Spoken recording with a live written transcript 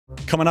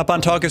Coming up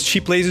on Talk is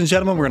Cheap, ladies and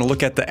gentlemen, we're going to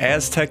look at the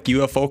Aztec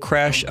UFO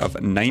crash of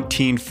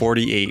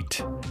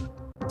 1948.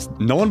 It's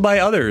known by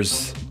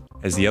others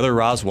as the other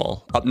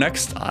Roswell. Up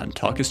next on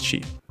Talk is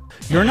Cheap.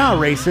 You're not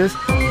racist.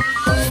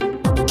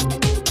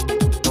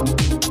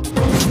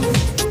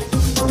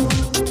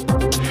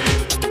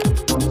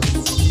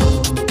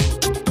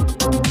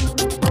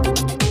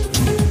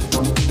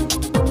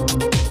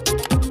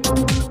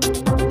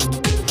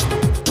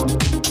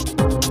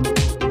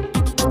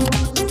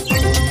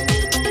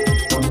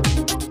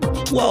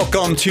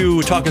 Welcome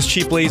to Talk is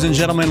Cheap, ladies and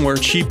gentlemen, where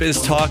cheap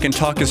is talk and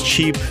talk is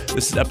cheap.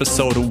 This is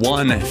episode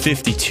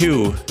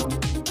 152.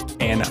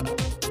 And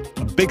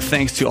a big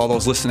thanks to all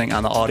those listening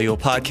on the audio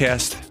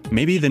podcast,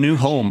 maybe the new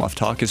home of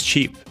Talk is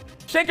Cheap.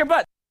 Shake your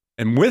butt.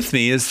 And with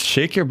me is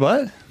Shake Your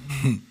Butt.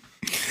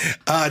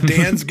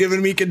 Dan's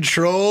giving me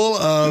control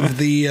of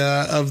the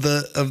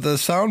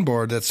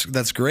soundboard.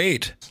 That's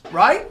great.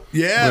 Right?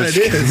 Yeah, it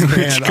is, man.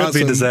 Which could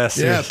be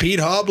disastrous. Yeah, Pete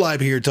Hobleib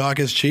here. Talk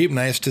is cheap.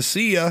 Nice to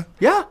see you.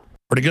 Yeah.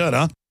 Pretty good,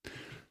 huh?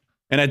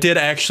 And I did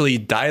actually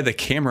dial the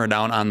camera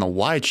down on the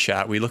wide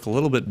shot. We look a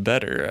little bit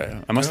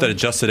better. I must have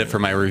adjusted it for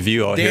my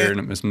review out here, and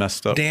it was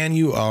messed up. Dan,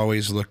 you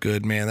always look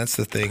good, man. That's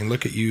the thing.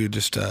 Look at you,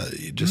 just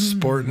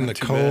sporting the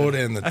coat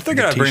and the. I think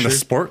I'd bring the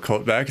sport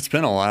coat back. It's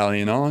been a while,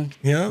 you know.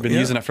 Yeah, been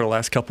using it for the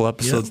last couple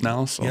episodes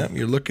now. So yeah,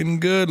 you're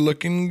looking good.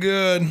 Looking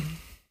good.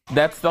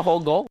 That's the whole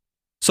goal.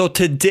 So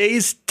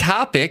today's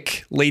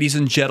topic, ladies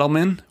and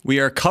gentlemen, we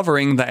are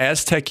covering the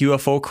Aztec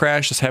UFO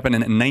crash. This happened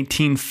in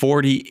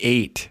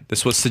 1948.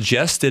 This was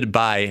suggested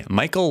by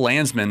Michael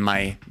Landsman,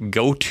 my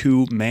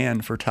go-to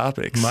man for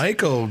topics.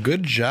 Michael,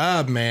 good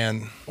job,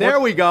 man. There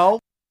we go.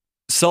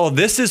 So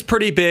this is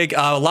pretty big.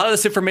 A lot of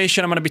this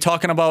information I'm going to be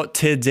talking about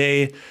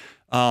today.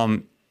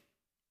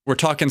 We're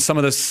talking some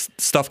of this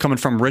stuff coming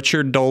from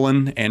Richard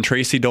Dolan and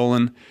Tracy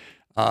Dolan.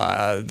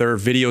 Their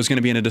video is going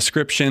to be in a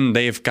description.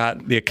 They've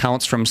got the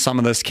accounts from some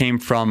of this came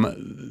from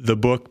the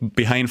book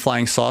Behind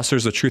Flying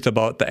Saucers, The Truth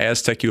About the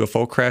Aztec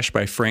UFO Crash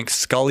by Frank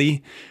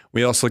Scully.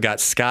 We also got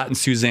Scott and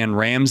Suzanne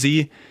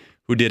Ramsey,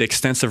 who did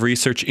extensive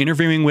research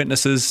interviewing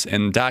witnesses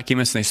and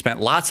documents. And they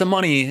spent lots of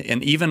money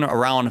and even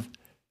around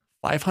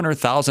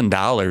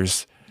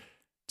 $500,000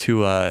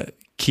 to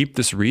keep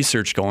this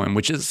research going,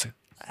 which is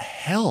a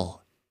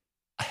hell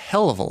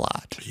of a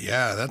lot.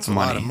 Yeah, that's a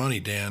lot of money,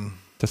 Dan.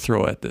 To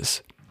throw at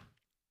this.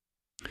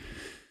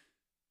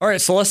 All right,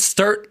 so let's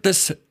start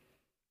this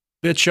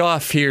bitch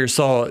off here.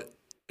 So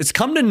it's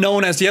come to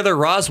known as the other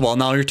Roswell.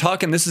 Now you're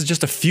talking, this is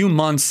just a few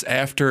months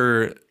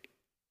after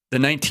the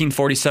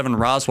 1947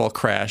 Roswell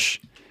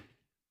crash.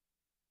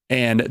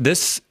 And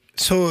this...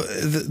 So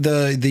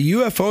the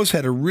UFOs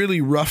had a really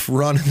rough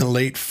run in the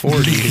late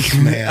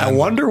 40s, man. I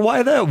wonder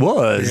why that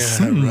was.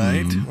 Yeah,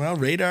 right. Well,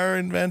 radar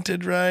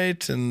invented,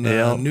 right? And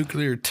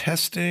nuclear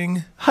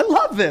testing. I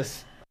love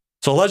this.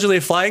 So allegedly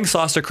a flying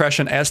saucer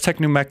crashed in Aztec,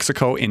 New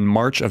Mexico in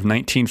March of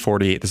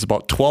 1948. This is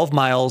about 12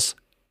 miles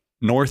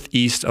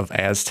northeast of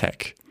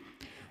Aztec.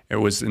 It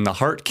was in the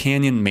Hart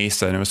Canyon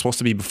Mesa, and it was supposed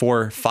to be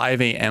before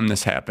 5 a.m.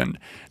 this happened.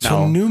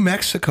 So New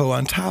Mexico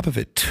on top of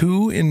it,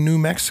 2 in New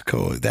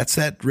Mexico. That's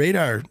that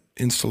radar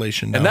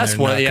installation down and that's there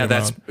what, yeah, them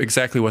that's out.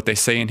 Exactly what they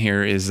say in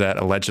here is that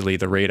allegedly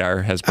the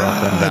radar has brought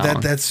them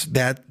down.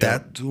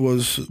 That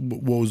was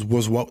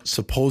what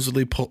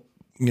supposedly put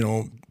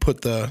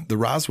the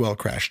Roswell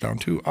crash down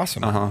too.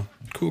 Awesome.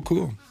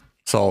 Cool.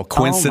 So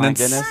coincidence?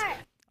 Oh my goodness.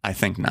 I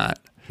think not.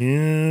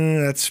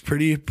 Yeah, that's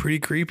pretty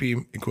creepy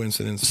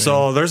coincidence. Man.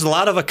 So there's a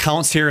lot of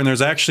accounts here, and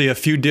there's actually a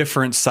few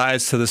different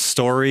sides to the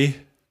story.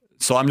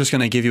 So I'm just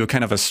going to give you a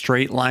kind of a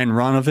straight line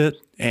run of it,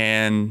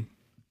 and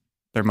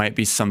there might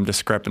be some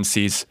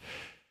discrepancies.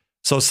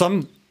 So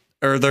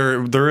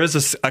there is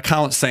this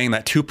account saying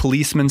that 2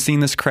 policemen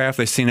seen this craft.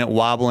 They seen it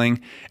wobbling,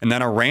 and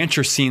then a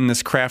rancher seen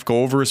this craft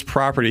go over his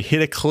property,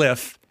 hit a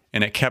cliff,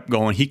 and it kept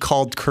going. He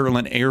called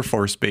Kirtland Air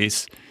Force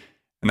Base,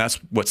 and that's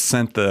what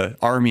sent the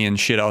Army and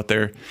shit out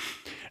there.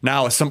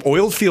 Now, some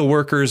oil field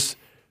workers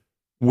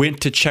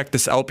went to check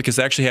this out because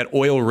they actually had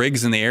oil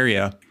rigs in the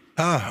area.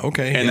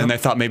 Okay. And then they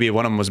thought maybe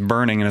one of them was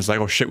burning, and it's like,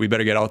 oh shit, we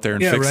better get out there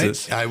and fix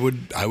this. I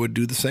would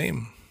do the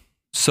same.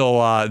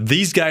 So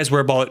these guys were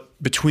about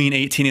between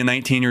 18 and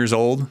 19 years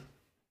old.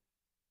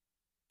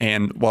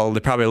 And well, they're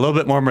probably a little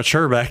bit more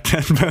mature back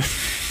then. But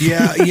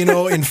yeah,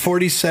 in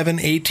 47,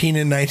 18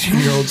 and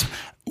 19-year-olds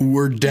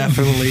were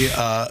definitely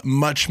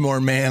much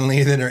more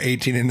manly than our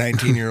 18 and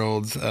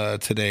 19-year-olds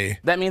today.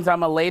 That means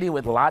I'm a lady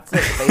with lots of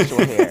facial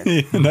hair.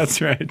 Yeah,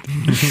 that's right.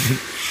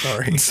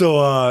 Sorry.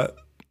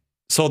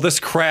 So this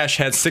crash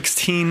had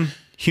 16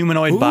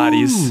 humanoid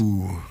bodies,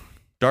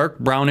 dark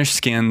brownish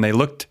skin. They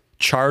looked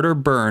charred or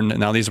burned.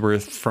 Now these were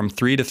from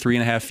 3 to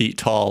 3.5 feet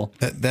tall.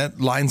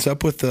 That lines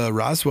up with the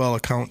Roswell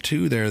account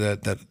too. There,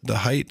 that the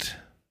height.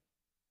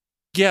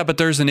 Yeah, but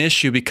there's an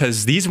issue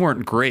because these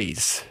weren't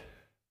grays.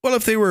 Well,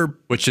 if they were,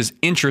 which is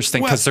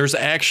interesting because there's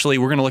actually,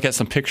 we're going to look at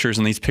some pictures,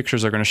 and these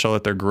pictures are going to show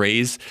that they're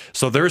grays.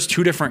 So there's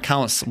two different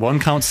counts. One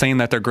count saying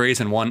that they're grays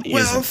and one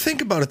well, isn't.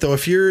 think about it though.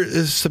 If you're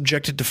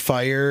subjected to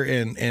fire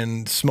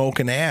and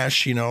smoke and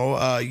ash,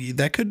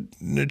 that could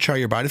char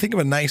your body. Think of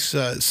a nice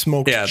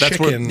smoked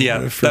chicken.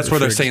 That's where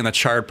they're saying the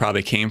char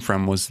probably came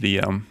from, was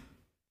the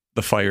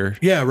fire.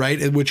 Yeah,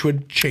 right. Which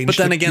would change. But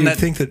then again, you'd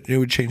think that it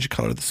would change the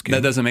color of the skin.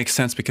 That doesn't make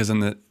sense because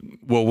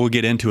we'll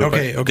get into it.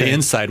 Okay, but the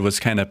inside was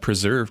kind of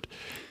preserved.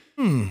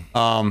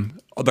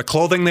 The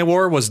clothing they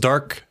wore was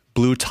dark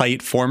blue,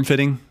 tight,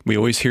 form-fitting. We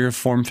always hear of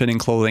form-fitting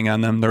clothing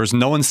on them. There was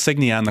no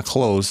insignia on the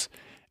clothes,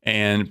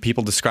 and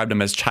people described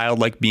them as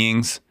childlike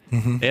beings.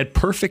 They had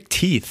perfect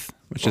teeth,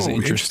 which is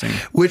interesting.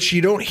 Which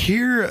you don't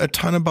hear a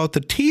ton about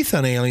the teeth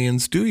on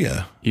aliens, do you?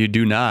 You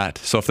do not.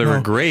 So if they were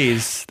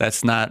grays,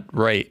 that's not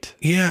right.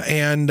 Yeah,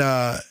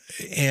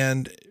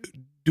 and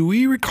do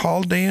we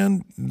recall,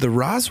 Dan, the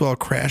Roswell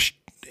crash?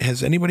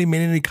 Has anybody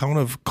made any count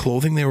of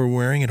clothing they were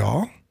wearing at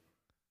all?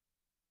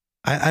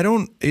 I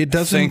don't. It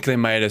doesn't. I think they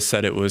might have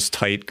said it was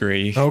tight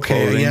gray.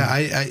 Okay, clothing. yeah.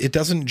 It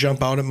doesn't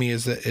jump out at me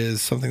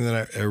as something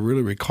that I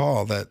really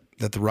recall that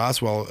the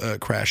Roswell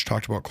crash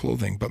talked about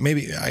clothing, but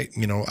maybe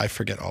I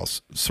forget all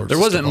sorts. There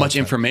of wasn't stuff much all the time.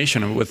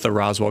 information with the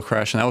Roswell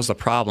crash, and that was the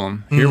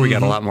problem. Here we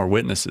got a lot more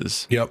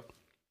witnesses. Yep.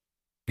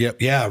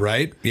 Yeah.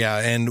 Right. Yeah.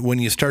 And when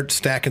you start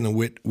stacking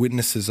the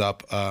witnesses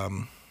up,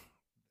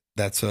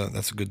 that's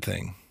a good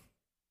thing.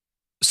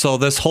 So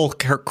this whole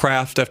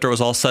craft, after it was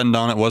all said and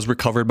done, it was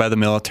recovered by the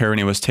military, and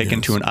it was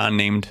taken to an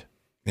unnamed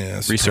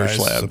research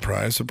lab.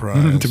 Surprise.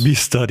 To be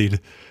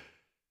studied.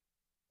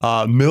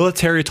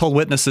 Military told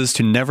witnesses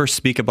to never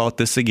speak about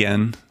this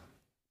again.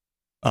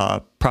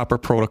 Proper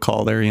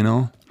protocol there,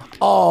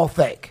 All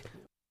fake.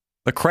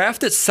 The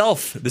craft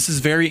itself, this is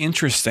very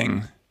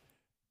interesting,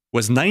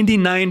 was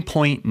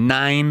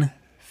 99.9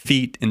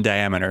 feet in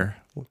diameter.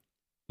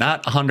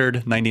 Not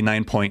 100,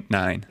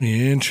 99.9.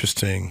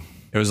 Interesting.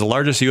 It was the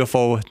largest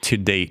UFO to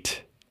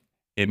date.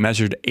 It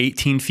measured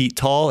 18 feet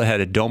tall. It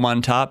had a dome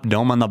on top,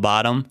 dome on the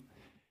bottom.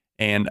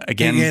 And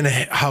again,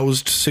 it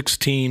housed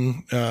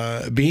 16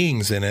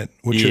 beings in it,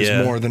 which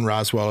is more than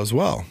Roswell as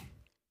well.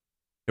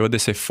 What did they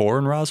say, 4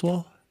 in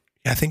Roswell?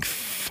 I think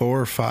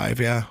 4 or 5,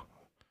 yeah.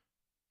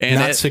 And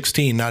not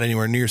 16, not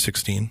anywhere near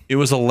 16. It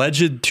was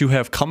alleged to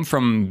have come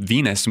from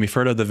Venus, and we've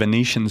heard of the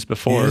Venetians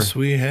before. Yes,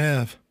 we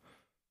have.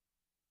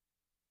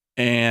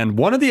 And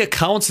one of the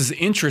accounts is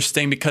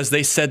interesting because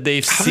they said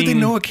they've seen... How did they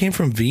know it came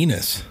from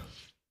Venus?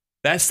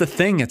 That's the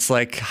thing. It's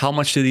like, how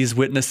much do these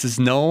witnesses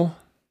know?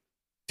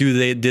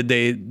 Did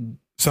they...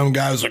 Some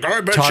guy was like,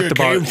 I bet you it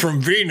came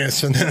from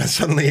Venus. And then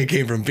suddenly it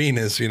came from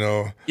Venus,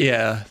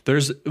 Yeah.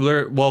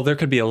 There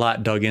could be a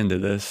lot dug into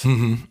this.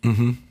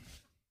 Mm-hmm.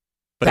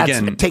 But that's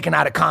again, taken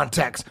out of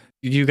context.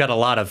 You got a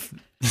lot of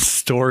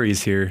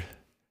stories here.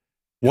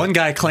 One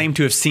guy claimed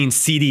to have seen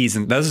CDs,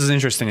 and this is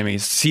interesting to me.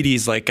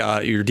 CDs like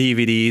your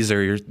DVDs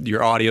or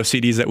your audio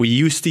CDs that we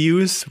used to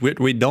use,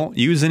 we don't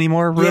use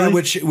anymore,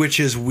 really. Yeah, which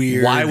is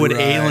weird. Why would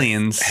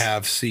aliens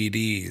have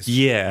CDs?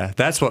 Yeah,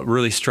 that's what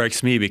really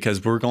strikes me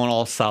because we're going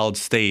all solid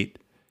state.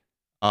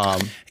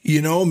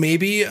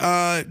 Maybe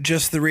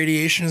just the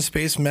radiation in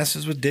space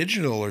messes with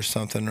digital or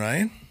something,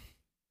 right?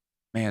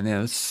 Man,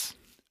 yeah,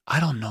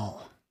 I don't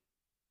know.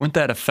 Wouldn't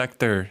that affect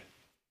their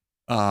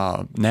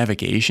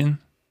navigation?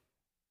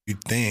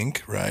 You'd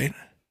think, right?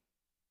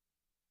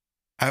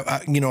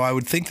 I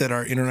would think that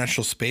our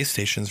International Space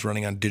Station is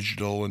running on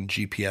digital and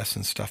GPS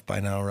and stuff by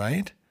now,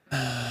 right?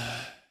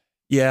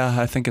 Yeah,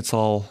 I think it's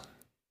all.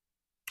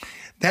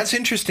 That's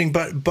interesting,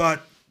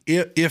 but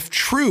if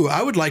true,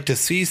 I would like to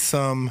see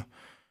some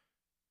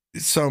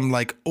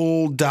like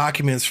old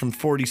documents from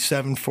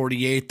 47,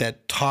 48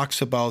 that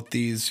talks about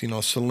these,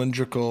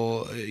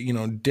 cylindrical,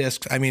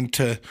 discs. I mean,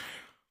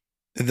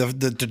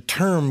 the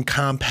term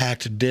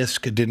compact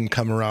disc didn't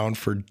come around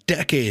for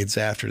decades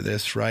after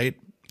this, right?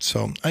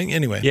 So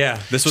anyway.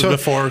 Yeah, this was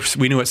before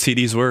we knew what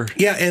CDs were.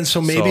 Yeah, and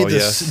so maybe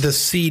the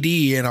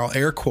CD, and I'll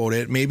air quote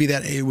it, maybe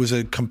that it was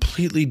a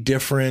completely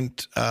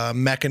different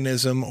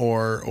mechanism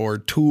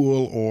or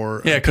tool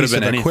or it could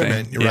have been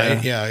equipment, anything.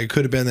 right? Yeah, it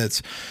could have been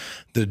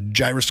the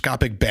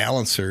gyroscopic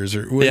balancers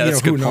or that's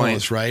who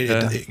knows, point. Right?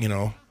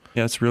 Yeah.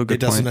 Yeah, it's a real good. It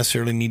doesn't point.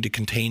 necessarily need to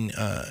contain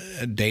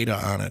data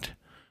on it.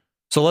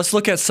 So let's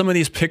look at some of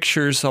these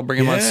pictures. I'll bring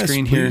them on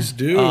screen here. Please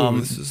do.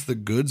 This is the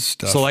good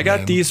stuff. So I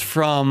got these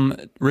from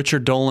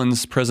Richard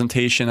Dolan's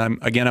presentation. I'm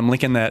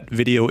linking that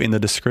video in the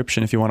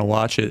description if you want to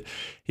watch it.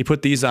 He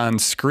put these on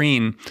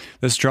screen.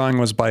 This drawing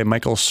was by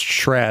Michael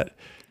Schratt.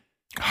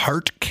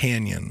 Heart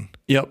Canyon.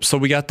 Yep. So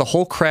we got the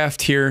whole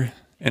craft here,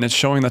 and it's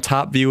showing the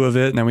top view of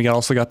it, and then we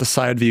also got the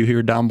side view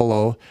here down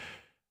below.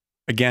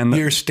 Again,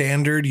 your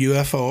standard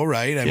UFO,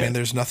 right? I mean,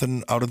 there's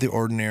nothing out of the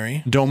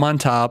ordinary. Dome on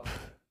top.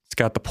 It's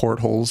got the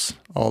portholes,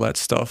 all that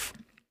stuff.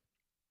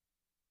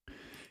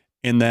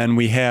 And then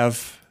we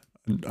have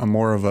a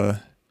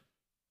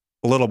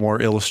little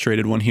more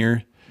illustrated one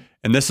here.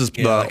 And this is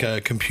like a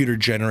computer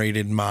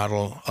generated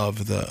model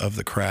of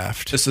the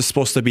craft. This is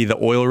supposed to be the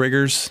oil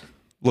riggers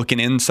looking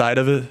inside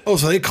of it. Oh,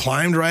 so they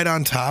climbed right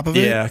on top of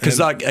it? Yeah, because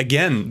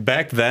again,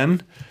 back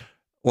then,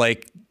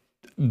 like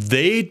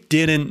they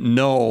didn't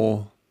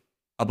know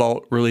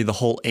about really the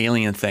whole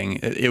alien thing.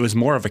 It was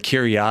more of a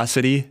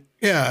curiosity.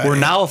 Yeah. Where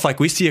now, if like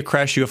we see a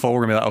crash UFO,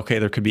 we're gonna be like, okay,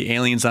 there could be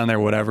aliens on there,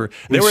 whatever.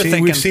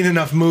 We've seen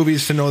enough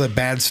movies to know that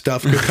bad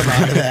stuff could come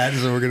out of that,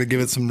 so we're gonna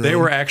give it some room. They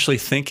were actually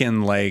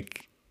thinking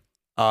like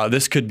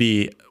this could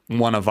be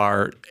one of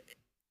our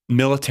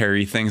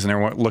military things, and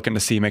they're looking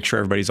to make sure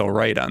everybody's all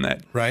right on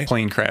that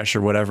plane crash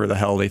or whatever the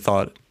hell they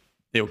thought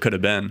it could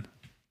have been.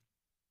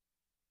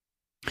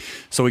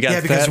 So we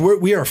got because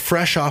we are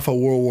fresh off of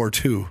World War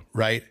II,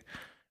 right?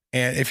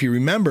 And if you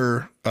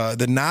remember,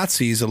 the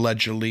Nazis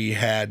allegedly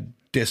had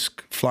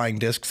flying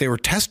discs. They were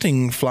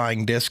testing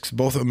flying discs.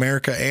 Both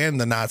America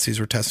and the Nazis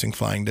were testing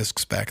flying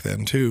discs back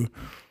then too.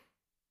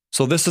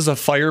 So this is a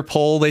fire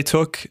pole they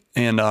took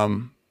and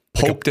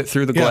poked it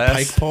through the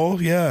glass. Pike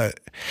pole, yeah.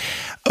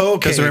 Okay.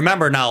 Because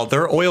remember now,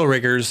 they're oil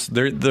riggers.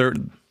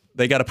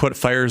 They got to put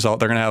fires out.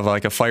 They're gonna have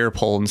like a fire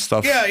pole and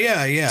stuff.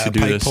 Yeah. To do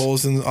Pike this.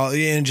 poles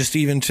and just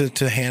even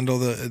to handle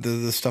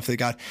the stuff they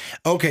got.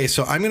 Okay,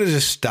 so I'm gonna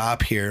just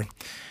stop here.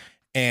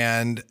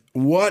 And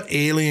what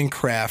alien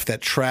craft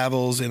that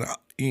travels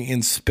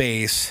in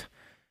space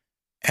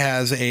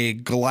has a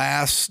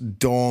glass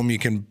dome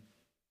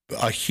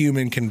a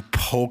human can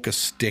poke a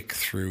stick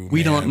through?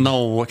 We don't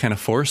know what kind of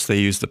force they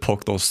use to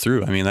poke those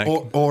through. I mean,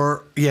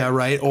 or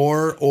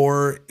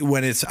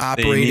when it's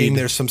operating,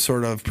 there's some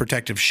sort of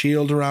protective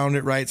shield around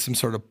it, right? Some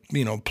sort of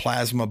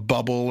plasma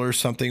bubble or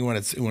something when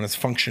it's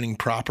functioning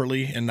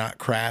properly and not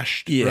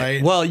crashed,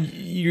 right? Well,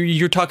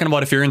 you're talking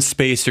about if you're in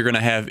space, you're going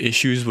to have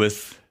issues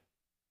with.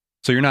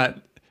 So you're not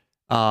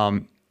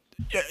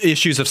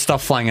issues of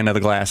stuff flying into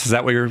the glass. Is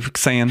that what you're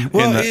saying?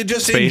 Well,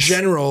 in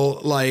general,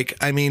 like,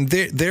 I mean,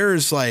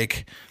 there's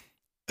like,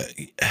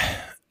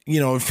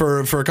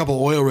 for a couple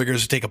of oil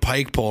riggers to take a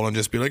pike pole and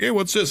just be like, hey,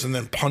 what's this? And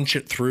then punch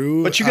it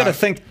through. But you got to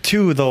think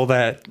too, though,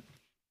 that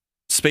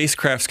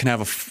spacecrafts can have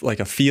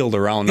a field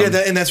around them. Yeah,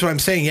 and that's what I'm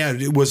saying.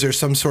 Yeah, was there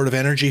some sort of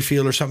energy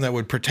field or something that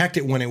would protect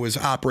it when it was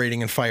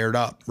operating and fired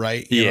up?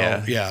 Right?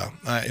 Yeah.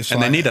 So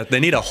and they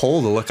need a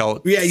hole to look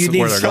out. Yeah, you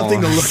need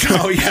something to look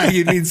out. Yeah,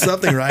 you need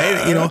something,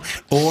 right?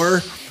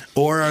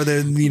 Or are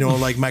there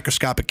like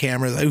microscopic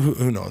cameras?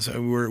 Who knows?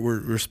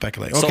 We're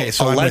speculating. Okay,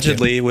 so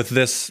allegedly with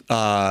this,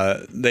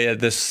 they had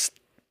this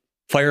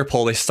fire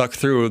pole they stuck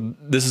through.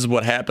 This is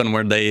what happened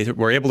where they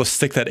were able to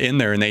stick that in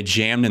there and they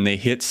jammed and they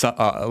hit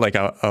like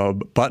a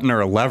button or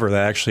a lever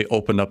that actually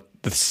opened up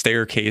the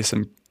staircase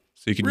and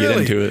so you could get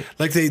into it.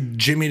 Like they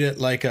jimmied it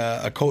like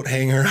a coat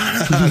hanger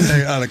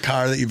on a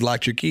car that you've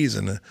locked your keys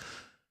in.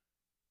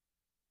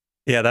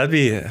 Yeah, that'd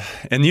be,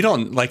 and you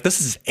don't like this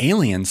is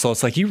alien, so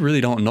it's like you really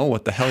don't know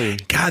what the hell you're.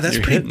 God, that's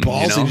pretty hitting,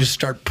 ballsy. You just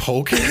start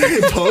poking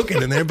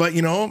in there, but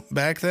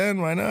back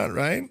then, why not,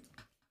 right?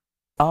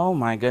 Oh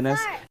my goodness.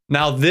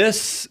 Now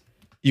this,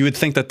 you would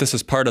think that this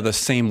is part of the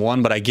same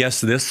one, but I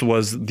guess this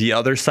was the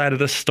other side of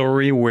the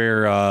story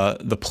where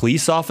the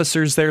police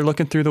officers there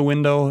looking through the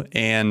window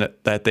and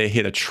that they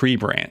hit a tree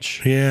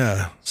branch.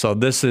 Yeah. So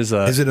this is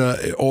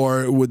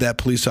or would that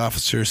police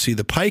officer see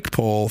the pike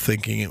pole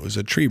thinking it was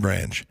a tree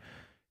branch?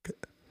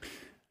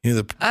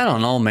 I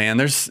don't know, man.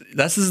 This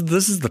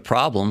is the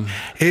problem.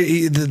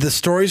 The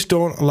stories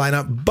don't line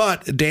up,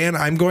 but Dan,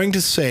 I'm going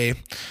to say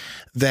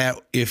that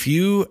if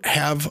you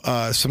have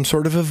some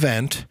sort of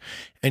event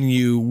and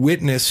you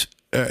witness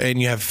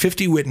and you have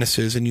 50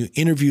 witnesses and you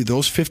interview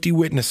those 50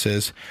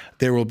 witnesses,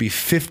 there will be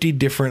 50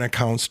 different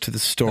accounts to the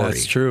story.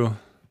 That's true.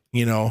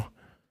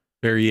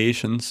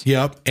 Variations.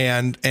 Yep.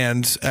 And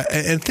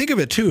think of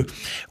it too.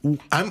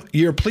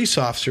 You're a police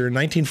officer in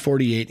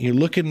 1948 and you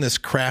look in this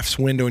crafts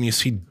window and you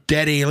see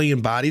dead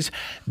alien bodies.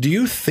 Do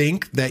you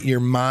think that your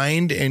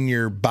mind and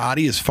your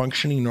body is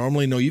functioning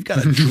normally? No, you've got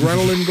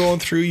adrenaline going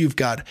through. You've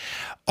got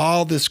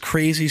all this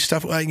crazy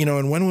stuff.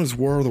 And when was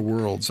War of the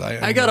Worlds?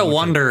 I got to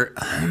wonder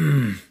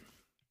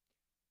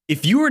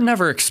if you were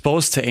never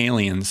exposed to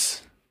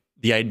aliens,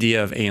 the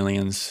idea of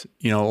aliens,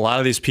 a lot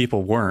of these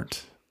people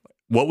weren't.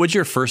 What would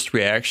your first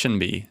reaction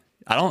be?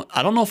 I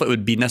don't know if it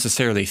would be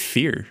necessarily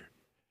fear.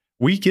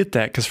 We get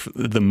that because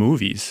the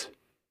movies.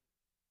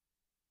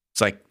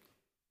 It's like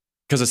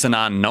because it's an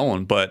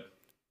unknown, but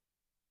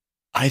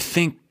I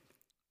think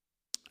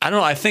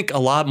a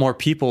lot more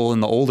people in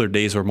the older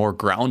days were more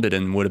grounded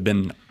and would have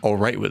been all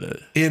right with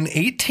it. In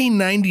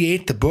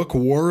 1898, the book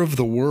War of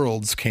the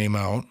Worlds came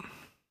out.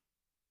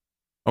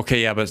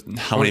 Okay, yeah, but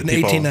how many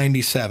people? In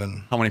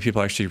 1897. How many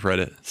people actually read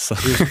it? So.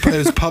 It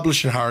was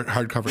published in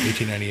hardcover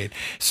 1898.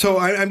 So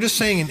I'm just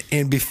saying,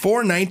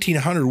 before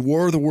 1900,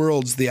 War of the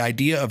Worlds, the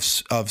idea of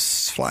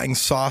flying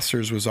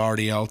saucers was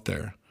already out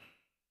there.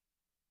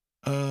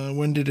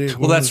 When did it?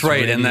 Well, that's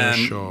right. And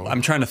then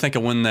I'm trying to think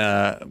of when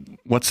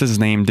what's his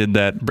name did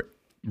that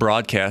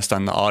broadcast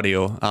on the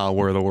audio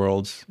War of the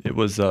Worlds. It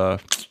was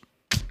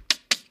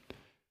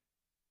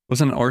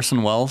wasn't it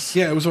Orson Welles?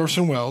 Yeah, it was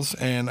Orson Welles,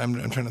 and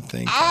I'm trying to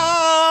think.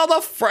 The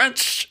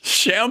French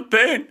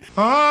champagne.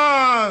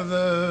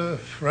 The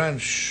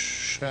French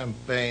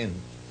champagne.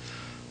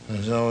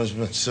 has always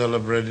been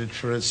celebrated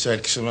for its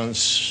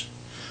excellence.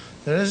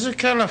 There is a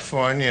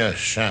California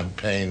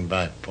champagne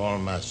by Paul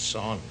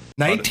Masson.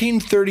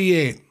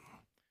 1938.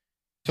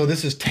 So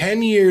this is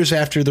 10 years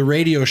after the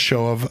radio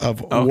show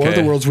of War of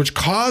the Worlds, which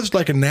caused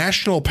like a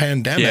national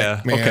pandemic.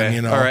 Yeah. Man, Okay.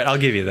 You know? All right. I'll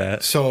give you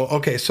that. So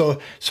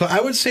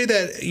I would say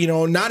that, you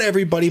know, not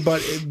everybody,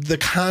 but the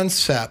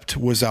concept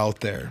was out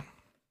there.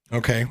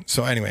 Okay.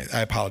 So anyway,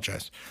 I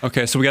apologize.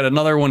 Okay. So we got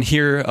another one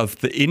here of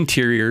the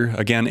interior.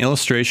 Again,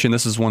 illustration.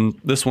 This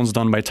one's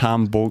done by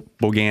Tom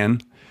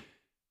Bogan.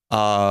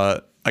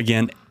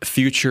 Again,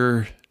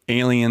 future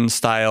alien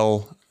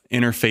style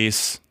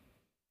interface,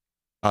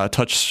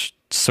 touch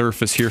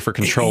surface here for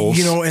controls.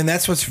 You know, and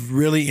that's what's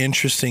really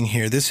interesting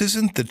here. This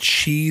isn't the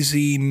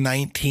cheesy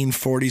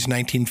 1940s,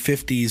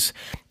 1950s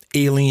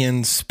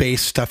alien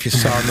space stuff you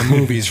saw in the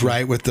movies,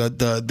 right? With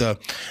the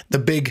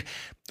big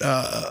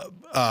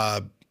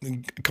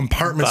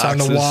compartments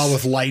Boxes. on the wall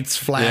with lights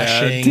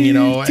flashing, Yeah. you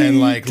know, Ding, and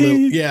like ding,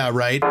 little, ding. yeah,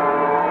 right.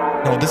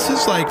 No, this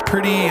is like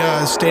pretty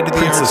state of the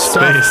Prince art of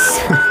stuff.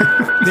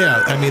 Space.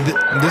 Yeah, I mean,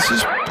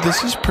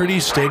 this is pretty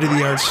state of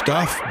the art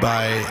stuff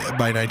by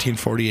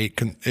 1948,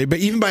 but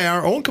even by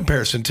our own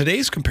comparison,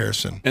 today's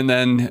comparison. And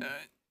then,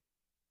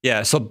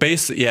 so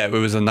basically, it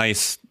was a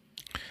nice.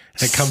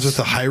 It comes with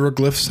the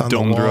hieroglyphs on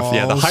domed the roof. walls.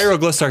 Yeah, the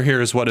hieroglyphs are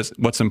here is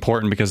what's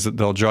important because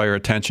they'll draw your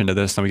attention to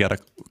this. And we got a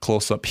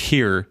close up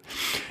here.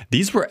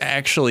 These were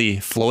actually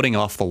floating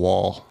off the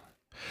wall.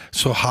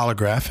 So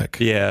holographic.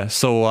 Yeah.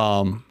 So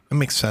That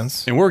makes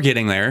sense. and we're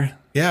getting there.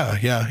 Yeah.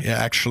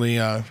 Actually,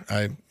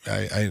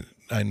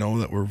 I know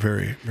that we're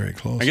very, very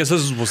close. I guess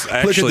this was Look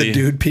at actually. the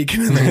dude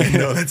peeking in the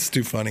window. That's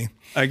too funny.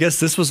 I guess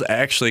this was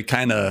actually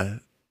kind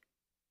of,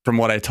 from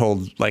what I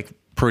told, like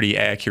pretty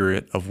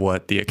accurate of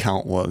what the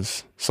account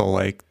was. So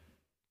like.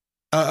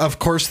 Of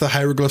course, the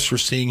hieroglyphs we're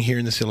seeing here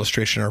in this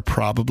illustration are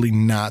probably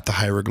not the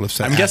hieroglyphs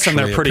that I'm guessing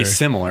they're actually pretty appear.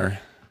 similar.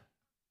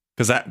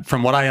 Because that,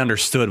 from what I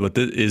understood,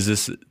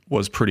 this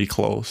was pretty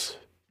close.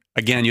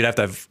 Again, you'd have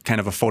to have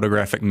kind of a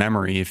photographic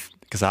memory,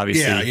 because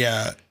obviously,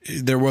 Yeah.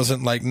 There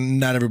wasn't like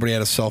not everybody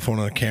had a cell phone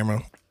and a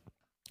camera.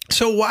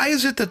 So why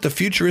is it that the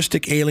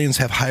futuristic aliens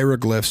have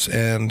hieroglyphs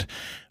and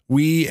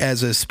we,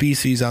 as a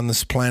species on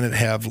this planet,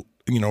 have,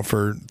 you know,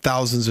 for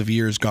thousands of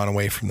years gone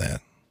away from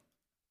that?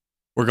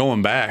 we're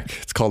going back.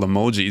 It's called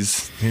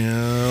emojis.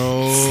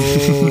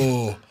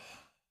 Oh,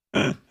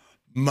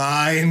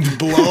 mind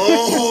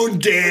blown,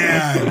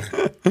 Dan.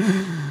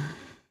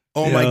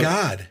 Oh my Yeah.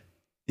 God.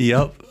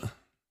 Yep.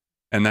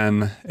 And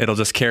then it'll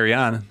just carry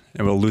on,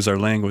 and we'll lose our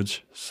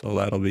language. So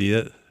that'll be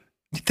it.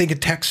 You think of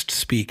text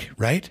speak,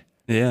 right?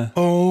 Yeah.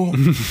 Oh.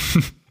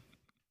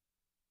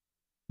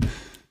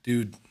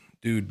 Dude.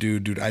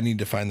 I need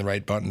to find the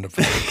right button to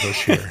fucking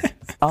push here.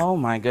 Oh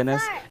my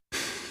goodness.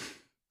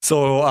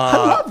 So I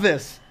love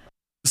this.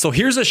 so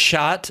here's a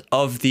shot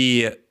of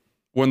the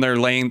when they're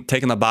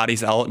taking the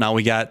bodies out. Now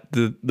we got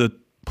the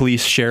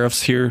police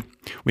sheriffs here.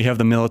 We have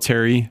the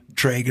military.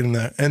 Dragon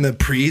and the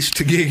priest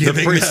giving The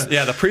priest,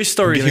 the priest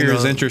story giving here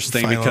is the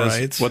interesting final because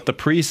rites. what the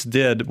priest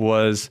did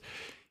was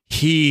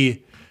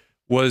he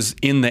was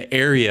in the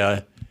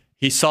area.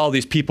 He saw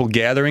these people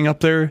gathering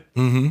up there.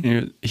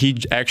 Mm-hmm. He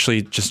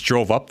actually just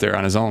drove up there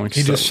on his own.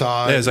 He just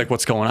saw it. it. He's like,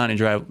 "What's going on?" He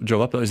drove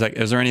up there. He's like,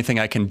 "Is there anything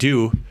I can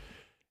do?"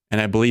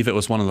 And I believe it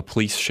was one of the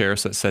police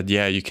sheriffs that said,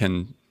 "Yeah, you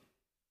can."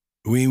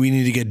 We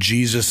need to get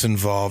Jesus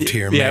involved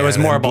here, man. Yeah, it was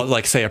more And- about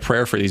like say a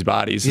prayer for these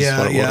bodies. Is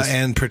what it was.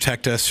 and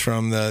protect us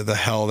from the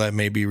hell that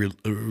may be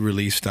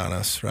released on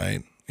us,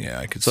 right? Yeah,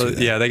 I could So see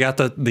that. yeah, they got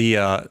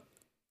the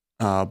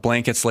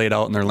blankets laid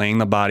out and they're laying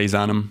the bodies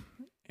on them.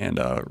 And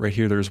right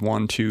here, there's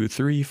 1, 2,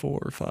 3,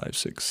 4, 5,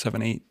 6,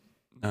 7, 8,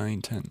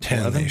 9, 10, 10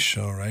 11. they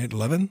show, right?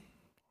 11?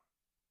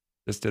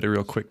 Just did a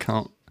real quick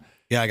count.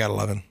 Yeah, I got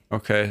 11.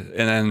 Okay,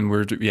 and then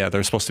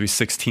there's supposed to be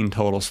 16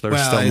 total, so there's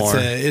Well, still more.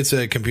 it's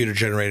a computer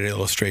generated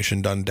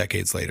illustration done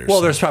decades later. Well,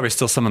 so, there's probably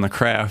still some in the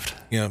craft.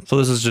 yeah. So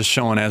this is just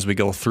showing as we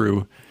go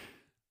through.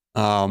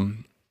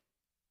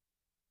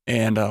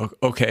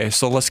 Okay,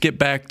 so let's get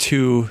back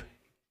to.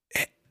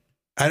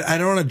 I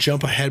don't want to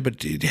jump ahead, but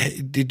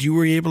did you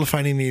were you able to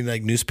find any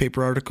like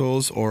newspaper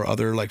articles or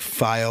other like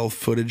file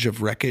footage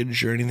of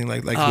wreckage or anything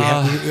like we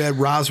had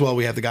Roswell?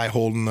 We have the guy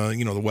holding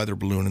the weather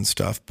balloon and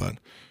stuff, but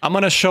I'm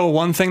going to show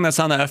one thing that's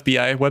on the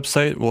FBI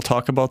website. We'll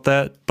talk about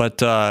that.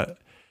 But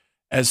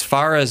as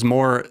far as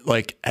more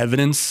like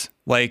evidence,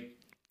 like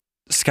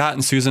Scott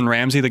and Susan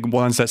Ramsey, the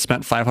ones that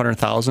spent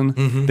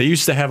 $500,000, they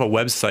used to have a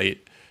website,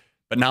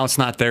 but now it's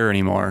not there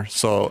anymore.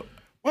 So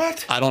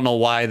what? I don't know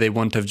why they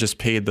wouldn't have just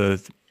paid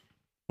the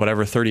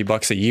whatever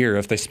 $30 a year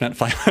if they spent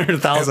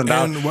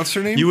 $500,000. And what's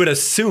her name? You would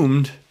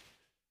assumed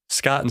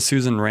Scott and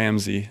Susan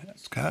Ramsey,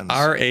 Scott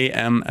Ramsy.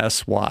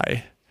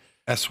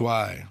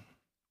 SY.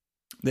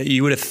 That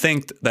you would have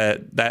think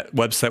that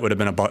website would have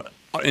been about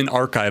an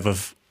archive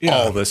of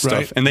all this stuff,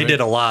 right, and they right. did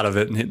a lot of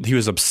it. And he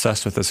was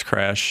obsessed with this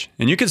crash.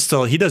 And you could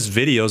still he does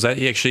videos. That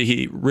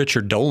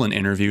Richard Dolan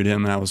interviewed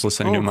him, and I was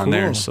listening to him on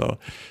there. cool. So,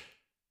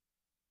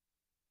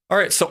 all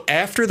right. So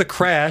after the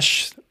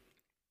crash,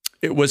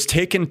 it was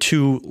taken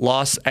to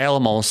Los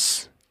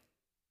Alamos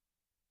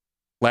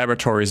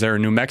laboratories there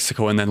in New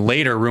Mexico, and then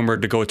later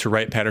rumored to go to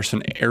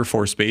Wright-Patterson Air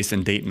Force Base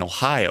in Dayton,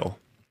 Ohio.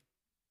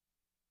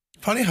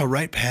 Funny how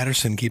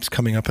Wright-Patterson keeps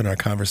coming up in our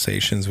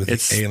conversations with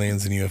It's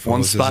aliens and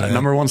UFOs.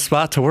 Number one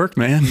spot to work,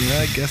 man. Yeah,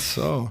 I guess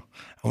so.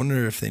 I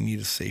wonder if they need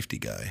a safety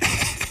guy.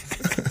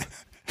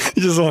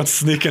 You just want to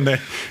sneak into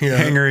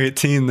Hangar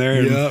 18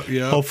 there and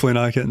hopefully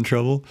not get in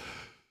trouble.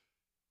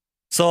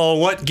 So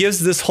what gives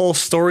this whole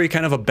story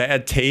kind of a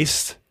bad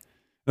taste?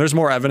 There's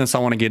more evidence I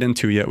want to get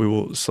into yet.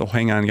 So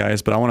hang on,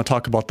 guys. But I want to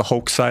talk about the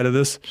hoax side of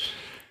this.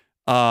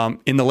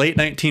 In the late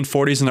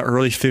 1940s and the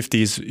early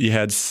 50s, you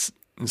had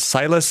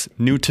Silas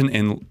Newton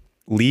and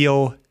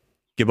Leo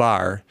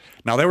Gibar.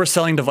 Now, they were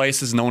selling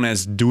devices known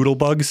as doodle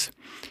bugs,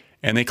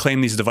 and they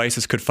claimed these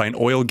devices could find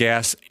oil,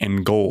 gas,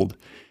 and gold.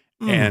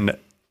 And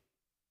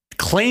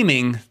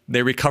claiming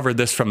they recovered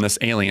this from this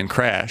alien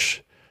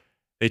crash.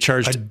 They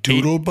charged a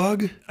doodle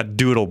bug? A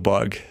doodle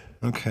bug.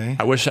 Okay.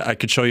 I wish I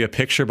could show you a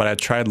picture, but I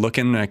tried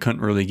looking and I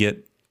couldn't really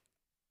get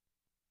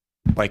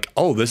like,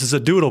 oh, this is a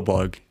doodle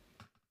bug.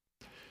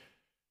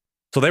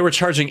 So they were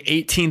charging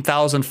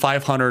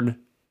 $18,500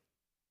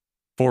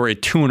 for a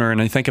tuner,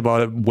 and I think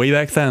about it, way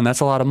back then, that's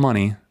a lot of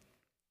money.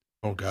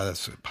 Oh God,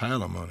 that's a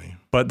pile of money.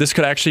 But this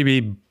could actually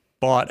be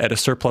bought at a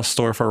surplus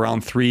store for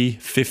around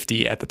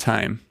 $350 at the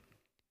time.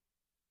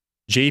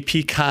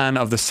 J.P. Kahn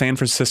of the San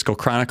Francisco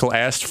Chronicle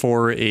asked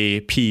for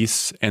a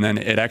piece, and then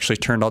it actually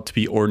turned out to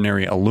be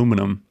ordinary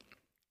aluminum.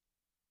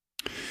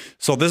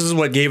 So this is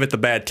what gave it the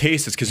bad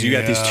taste, is because you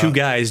got these two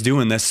guys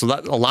doing this. So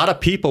a lot of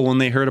people, when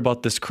they heard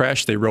about this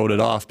crash, they wrote it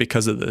off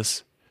because of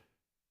this.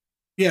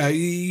 Yeah,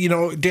 you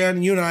know,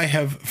 Dan, you and I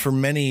have for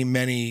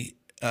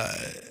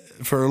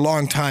for a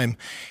long time,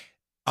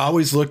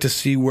 always looked to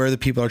see where the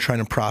people are trying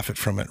to profit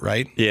from it,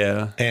 right?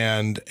 Yeah.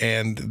 And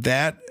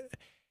that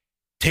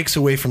takes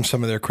away from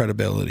some of their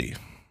credibility.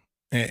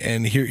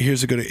 And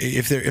here's a good,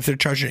 if they're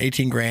charging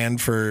 18 grand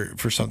for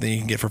something you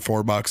can get for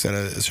 $4 at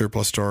a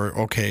surplus store,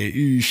 okay.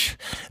 Eesh.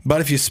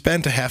 But if you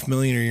spent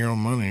 $500,000 of your own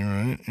money,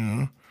 right? You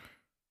know.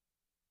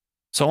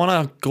 So I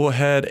want to go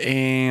ahead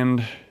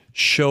and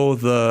show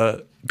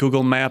the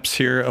Google Maps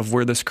here of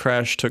where this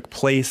crash took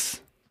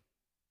place.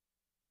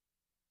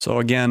 So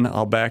again,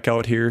 I'll back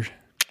out here.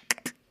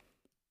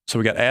 So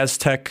we got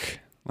Aztec.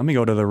 Let me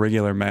go to the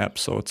regular map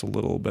so it's a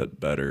little bit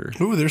better.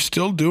 Ooh, they're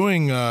still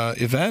doing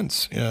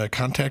events.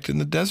 Contact in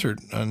the Desert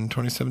on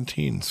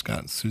 2017.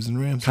 Scott, Susan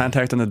Ramsey.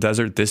 Contact in the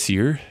Desert this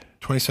year?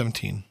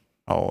 2017.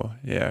 Oh,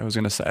 yeah. I was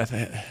going to say.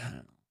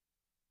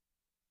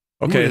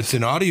 Okay. Ooh, it's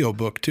an audio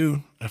book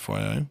too,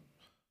 FYI.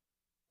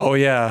 Oh,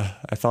 yeah.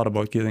 I thought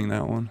about getting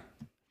that one.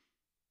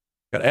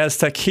 Got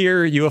Aztec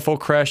here. UFO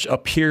crash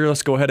up here.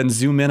 Let's go ahead and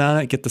zoom in on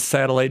it. Get the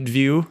satellite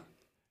view.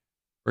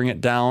 Bring it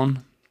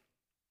down.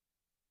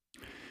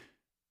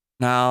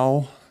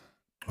 Now,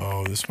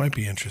 oh, this might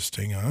be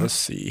interesting, huh? Let's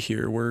see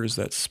here. Where is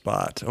that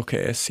spot?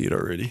 Okay, I see it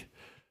already.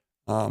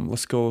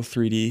 Let's go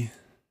 3D.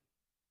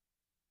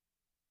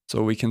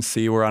 So we can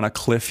see we're on a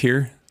cliff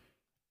here.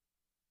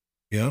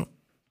 Yeah.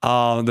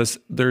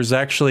 There's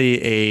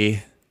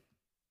actually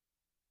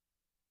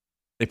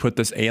they put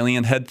this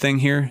alien head thing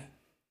here.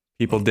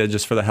 People did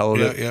just for the hell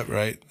of it. Yeah,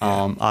 right.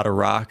 Out of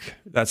rock.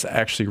 That's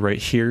actually right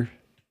here.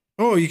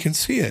 Oh, you can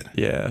see it.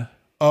 Yeah.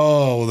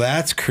 Oh,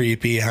 that's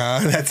creepy,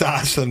 huh? That's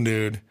awesome,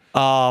 dude.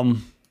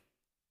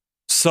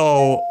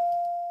 So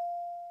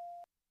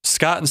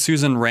Scott and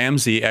Susan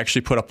Ramsey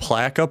actually put a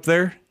plaque up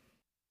there.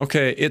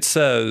 Okay, it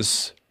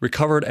says,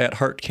 recovered at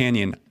Hart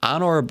Canyon.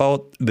 On or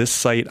about this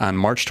site on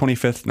March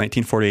 25th,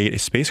 1948, a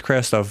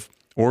spacecraft of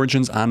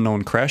origins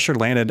unknown crashed or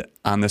landed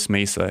on this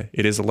mesa.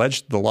 It is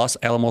alleged the Los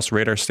Alamos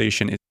radar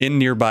station in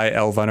nearby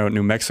El Vano,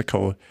 New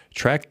Mexico,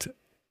 tracked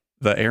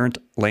the errant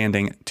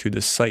landing to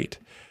this site.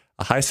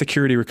 A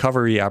high-security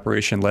recovery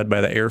operation led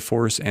by the Air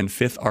Force and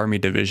 5th Army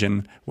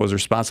Division was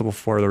responsible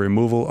for the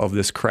removal of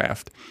this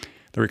craft.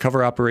 The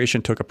recovery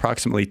operation took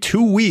approximately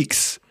 2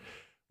 weeks,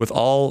 with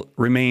all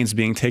remains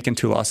being taken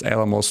to Los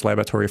Alamos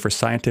Laboratory for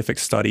scientific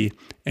study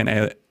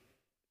and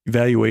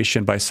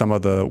evaluation by some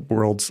of the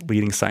world's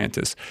leading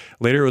scientists.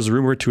 Later, it was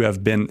rumored to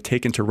have been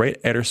taken to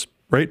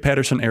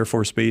Wright-Patterson Air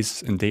Force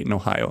Base in Dayton,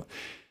 Ohio.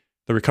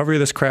 The recovery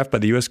of this craft by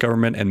the U.S.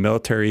 government and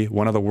military,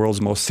 one of the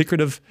world's most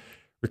secretive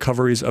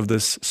recoveries of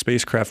this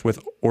spacecraft with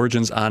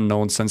origins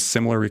unknown since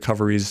similar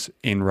recoveries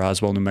in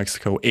Roswell, New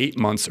Mexico 8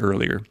 months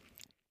earlier.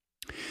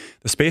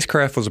 The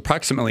spacecraft was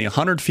approximately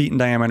 100 feet in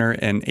diameter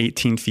and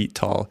 18 feet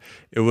tall.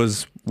 It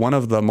was one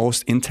of the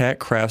most intact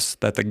crafts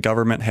that the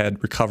government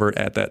had recovered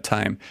at that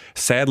time.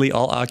 Sadly,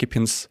 all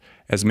occupants,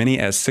 as many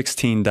as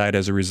 16, died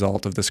as a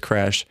result of this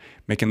crash,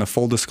 making the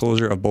full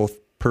disclosure of both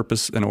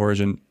purpose and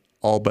origin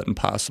all but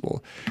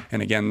impossible.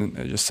 And again,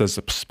 it just says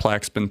the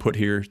plaque's been put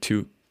here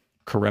to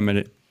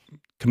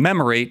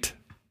commemorate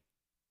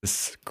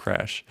this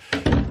crash.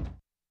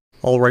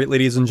 All right,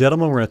 ladies and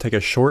gentlemen, we're going to take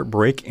a short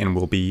break and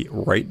we'll be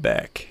right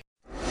back.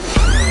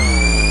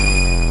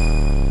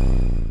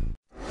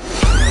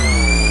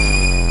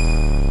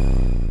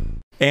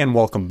 And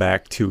welcome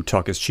back to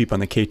Talk is Cheap on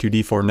the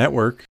K2D4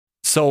 network.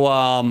 So,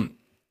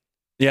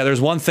 yeah, there's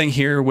one thing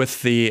here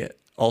with the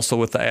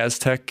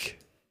Aztec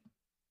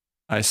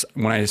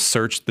when I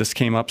searched, this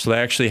came up. So they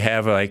actually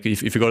have like,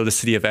 if you go to the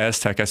city of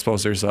Aztec, I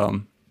suppose there's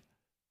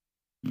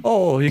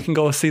oh, you can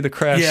go see the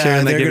crash here,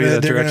 and they give you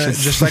the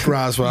directions. Just like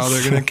Roswell,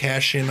 they're going to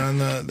cash in on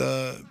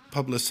the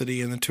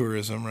publicity and the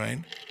tourism, right?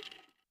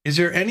 Is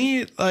there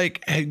any,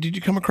 like, did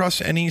you come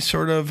across any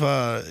sort of,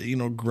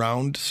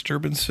 ground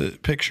disturbance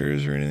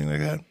pictures or anything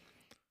like that?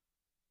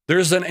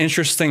 There's an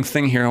interesting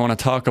thing here I want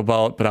to talk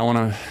about, but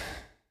I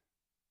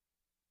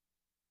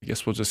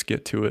guess we'll just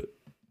get to it.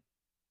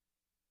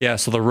 Yeah,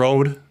 so the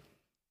road.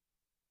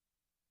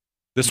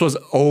 This was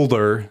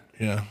older.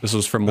 Yeah. This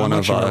was from Not one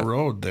much of a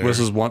road there. This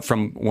is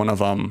from one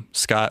of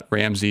Scott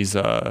Ramsey's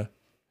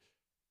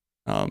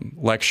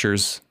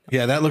lectures.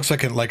 Yeah, that looks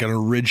like an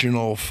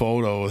original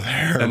photo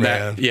there, And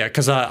man.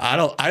 because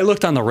I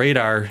looked on the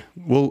radar,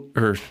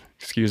 the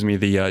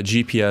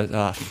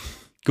GPS,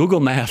 Google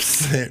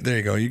Maps, There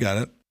you go. You got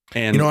it.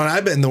 and And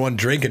I've been the one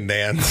drinking,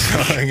 Dan. So,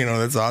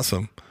 that's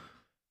awesome.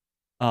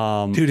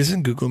 Dude,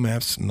 isn't Google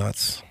Maps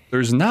nuts?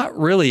 there's not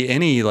really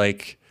any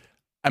like.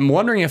 I'm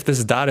wondering if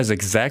this dot is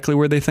exactly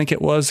where they think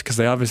it was, because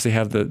they obviously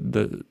have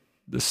the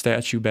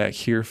statue back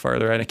here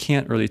farther, and I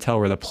can't really tell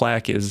where the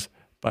plaque is,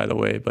 by the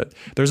way. But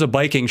there's a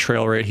biking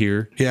trail right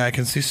here Yeah, I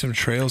can see some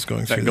trails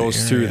going through that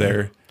goes through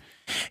there.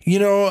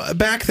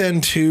 Back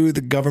then too,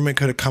 the government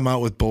could have come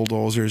out with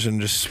bulldozers and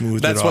just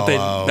smoothed it all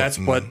out. That's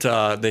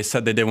what they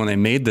said they did when they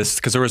made this,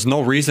 because there was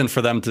no reason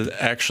for them to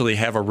actually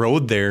have a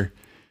road there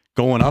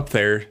going up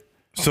there.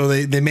 So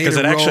they made Because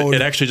a road.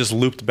 it actually just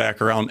looped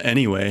back around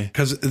anyway.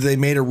 Because they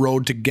made a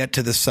road to get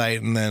to the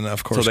site, and then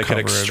of course So they could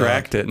cover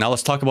extract it it. Now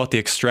let's talk about the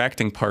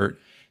extracting part.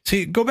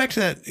 See, go back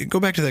to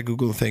that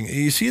Google thing.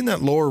 You see in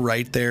that lower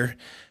right there,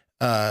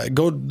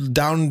 go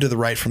down to the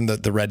right from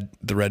the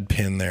red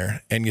pin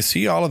there, and you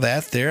see all of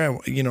that there.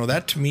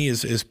 That to me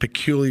is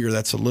peculiar.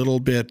 That's a little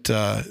bit.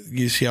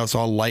 You see how it's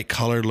all light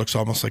colored, looks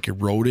almost like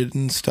eroded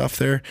and stuff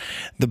there.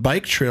 The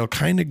bike trail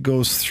kind of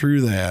goes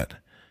through that.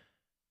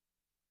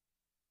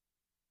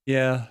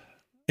 Yeah.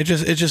 It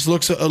just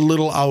looks a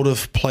little out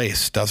of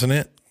place, doesn't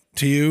it?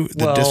 To you,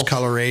 the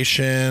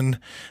discoloration,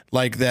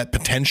 like that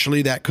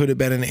potentially that could have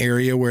been an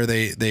area where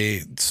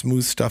they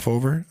smooth stuff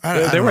over.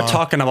 They were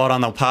talking about on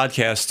the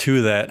podcast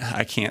too that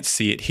I can't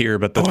see it here,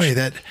 but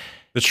the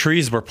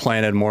trees were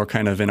planted more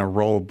kind of in a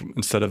row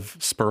instead of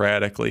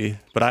sporadically.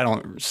 But I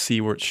don't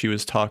see what she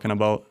was talking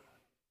about.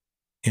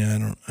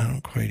 Yeah, I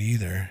don't quite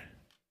either.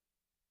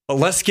 But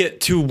let's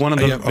get to one of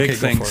the big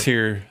things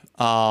here.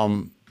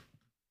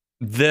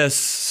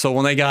 So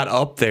when they got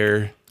up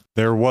there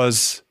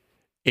was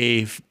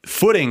a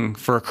footing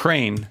for a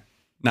crane.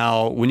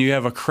 Now, when you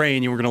have a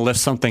crane, you were going to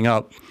lift something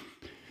up.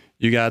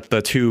 You got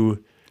the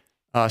two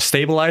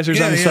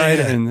stabilizers on the side,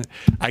 and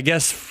I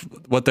guess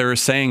what they were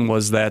saying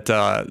was that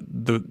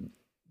the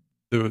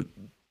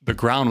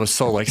ground was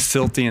so like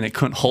silty and it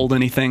couldn't hold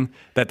anything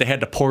that they had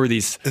to pour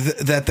these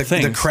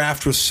the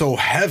craft was so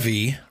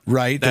heavy,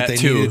 right? That they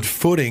needed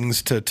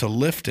footings to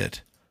lift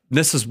it.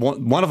 This is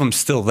one of them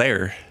still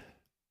there.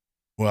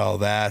 Well,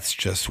 that's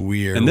just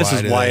weird. And this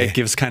is why it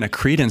gives kind of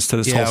credence to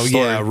this whole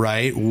story. Yeah,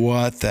 right.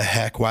 What the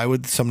heck? Why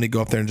would somebody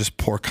go up there and just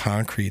pour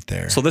concrete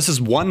there? So this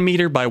is 1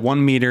 meter by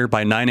 1 meter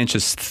by 9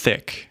 inches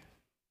thick.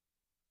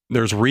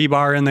 There's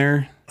rebar in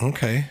there.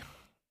 Okay.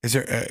 Is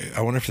there?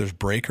 I wonder if there's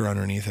breaker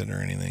underneath it or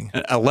anything.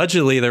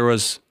 Allegedly, there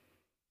was,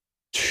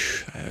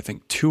 I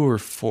think 2 or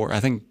 4. I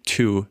think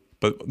 2,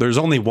 but there's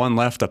only 1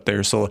 left up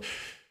there. So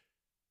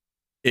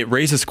it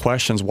raises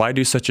questions. Why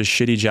do such a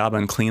shitty job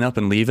on cleanup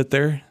and leave it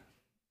there?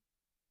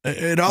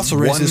 It also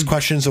raises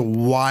questions of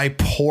why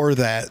pour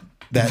that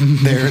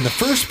there in the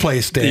first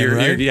place, Dan,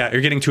 right? You're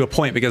getting to a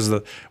point because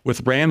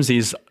with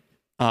Ramsey's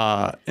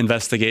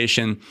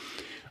investigation,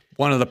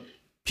 one of the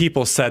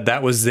people said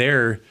that was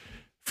there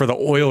for the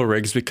oil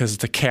rigs because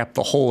to cap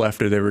the hole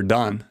after they were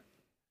done.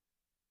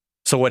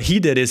 So what he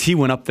did is he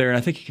went up there, and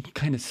I think you can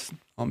kind of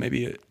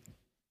maybe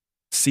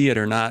see it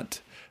or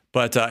not,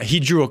 but he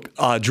drilled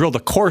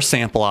a core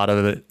sample out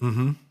of it.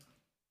 Mm-hmm.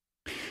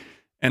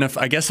 And if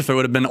it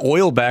would have been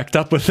oil backed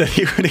up with it,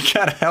 he would have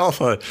got a hell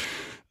of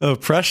a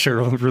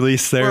pressure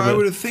release there. Well, I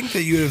would think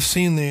that you would have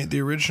seen the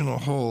original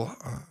hole.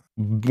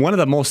 One of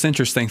the most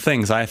interesting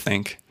things, I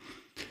think.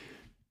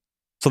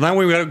 So then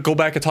we got to go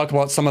back and talk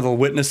about some of the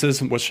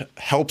witnesses, which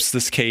helps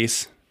this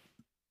case.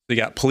 They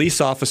got police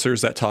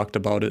officers that talked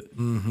about it.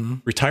 Mm-hmm.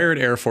 Retired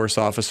Air Force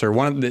officer.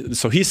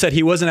 So he said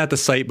he wasn't at the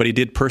site, but he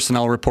did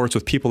personnel reports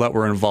with people that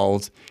were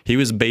involved. He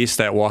was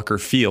based at Walker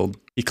Field.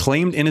 He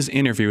claimed in his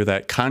interview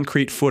that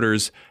concrete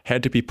footers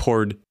had to be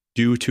poured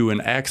due to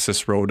an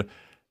access road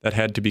that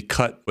had to be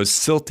cut was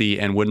silty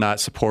and would not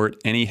support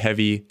any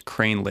heavy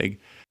crane leg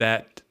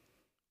that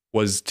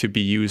was to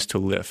be used to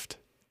lift.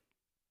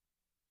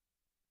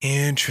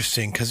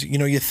 Interesting, because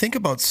you think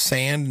about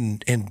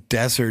sand and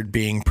desert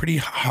being pretty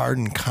hard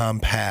and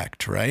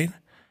compact, right?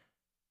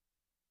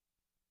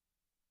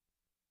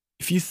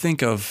 If you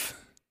think of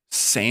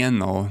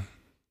sand, though,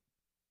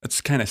 it's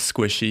kind of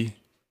squishy.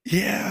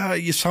 Yeah,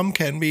 some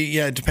can be.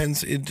 Yeah, it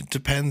depends.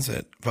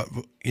 But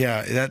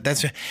yeah,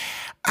 that's.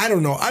 I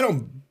don't know. I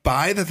don't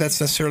buy that.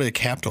 That's necessarily a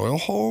capped oil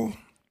hole.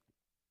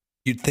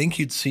 You'd think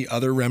you'd see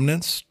other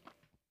remnants.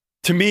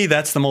 To me,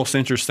 that's the most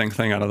interesting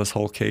thing out of this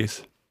whole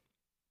case.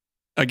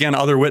 Again,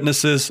 other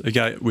witnesses.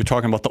 Again, we're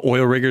talking about the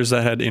oil riggers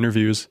that had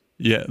interviews.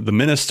 Yeah, the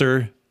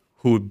minister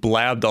who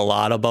blabbed a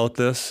lot about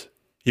this.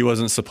 He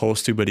wasn't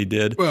supposed to, but he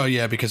did. Well,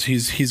 yeah, because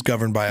he's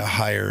governed by a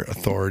higher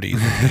authority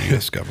than the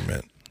U.S.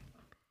 government.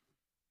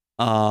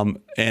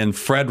 And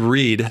Fred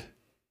Reed,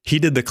 he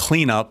did the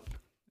cleanup,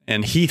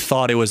 and he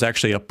thought it was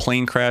actually a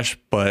plane crash,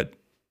 but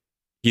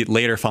he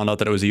later found out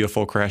that it was a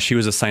UFO crash. He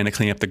was assigned to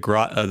clean up the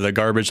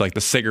garbage, like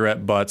the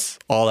cigarette butts,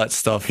 all that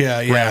stuff,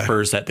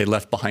 wrappers that they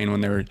left behind when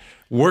they were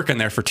working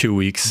there for 2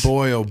 weeks.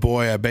 Boy, oh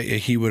boy, I bet you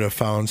he would have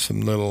found some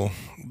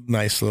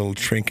nice little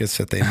trinkets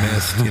that they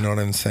missed. You know what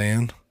I'm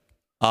saying?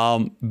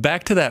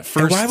 Back to that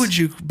first. And why would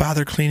you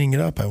bother cleaning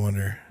it up, I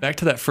wonder? Back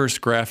to that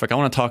first graphic. I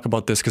want to talk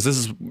about this because this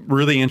is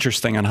really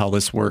interesting on how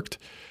this worked.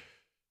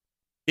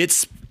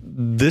 This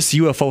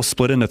UFO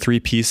split into 3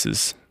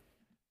 pieces.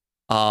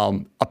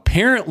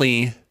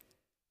 Apparently,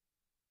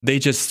 they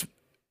just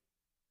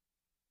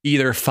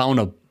either found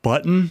a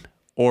button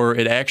or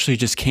it actually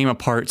just came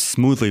apart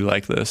smoothly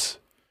like this.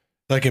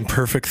 Like in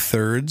perfect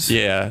thirds?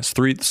 Yeah, it's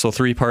 3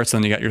 parts,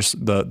 and then you got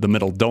the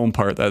middle dome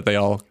part that they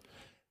all.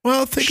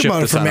 Well, think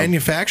about it. For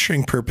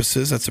manufacturing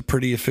purposes, that's a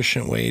pretty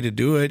efficient way to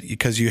do it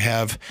because you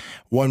have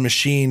one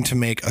machine to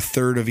make a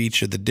third of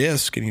each of the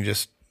disc, and you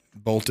just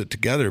bolt it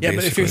together. Yeah, basically.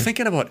 But if you're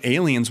thinking about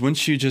aliens,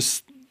 wouldn't you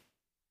just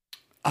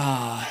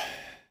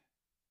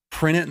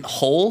print it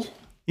whole?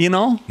 You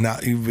know, now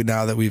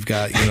that we've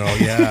got,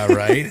 yeah,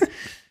 right.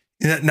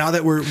 Now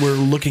that we're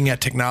looking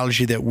at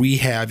technology that we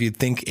have, you'd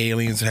think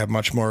aliens have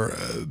much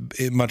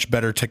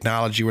better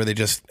technology where they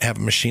just have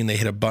a machine, they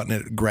hit a button,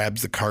 it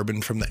grabs the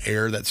carbon from the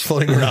air that's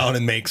floating around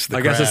and makes the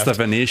guess it's the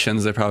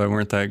Venetians. They probably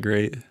weren't that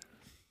great.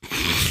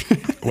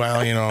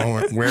 Well,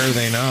 where are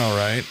they now,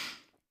 right?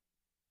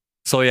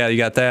 So yeah, you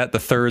got that. The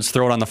thirds,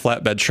 throw it on the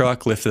flatbed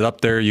truck, lift it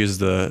up there, use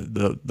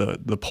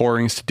the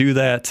pourings to do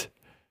that,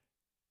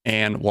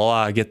 and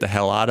voila, get the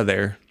hell out of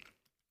there.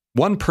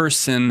 One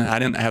person, I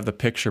didn't have the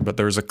picture, but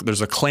there's a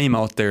claim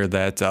out there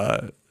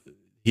that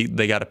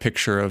they got a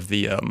picture of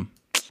the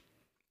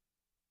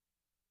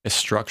a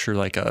structure,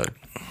 like a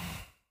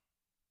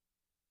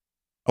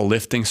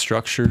lifting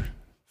structure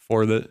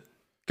for the,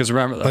 because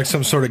remember, like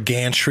some sort of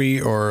gantry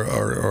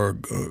or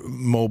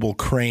mobile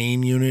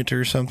crane unit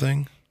or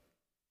something,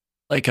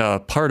 like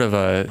a part of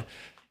a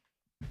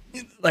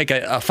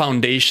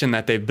foundation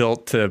that they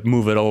built to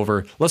move it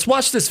over. Let's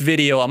watch this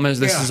video.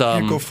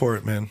 Go for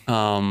it, man.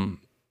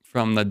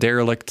 From the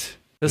Derelict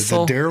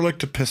Epistle. The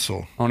Derelict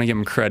Epistle. I want to give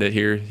him credit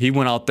here. He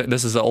went out there.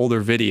 This is an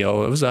older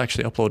video. It was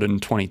actually uploaded in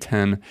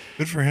 2010.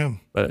 Good for him.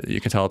 But you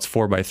can tell it's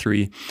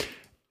 4x3.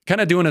 Kind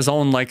of doing his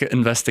own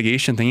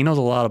investigation thing. He knows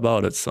a lot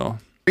about it. So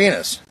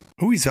Venus.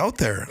 Oh, he's out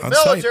there. The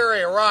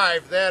military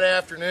arrived that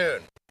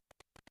afternoon,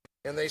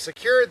 and they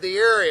secured the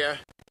area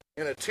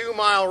in a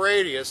 2-mile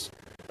radius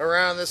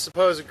around this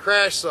supposed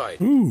crash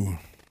site. Ooh.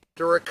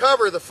 To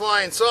recover the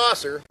flying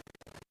saucer,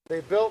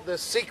 they built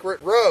this secret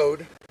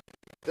road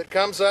that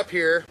comes up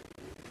here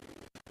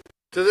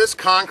to this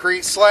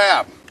concrete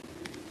slab.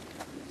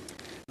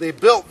 They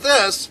built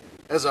this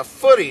as a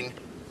footing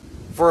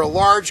for a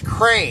large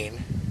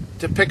crane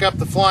to pick up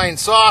the flying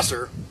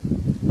saucer,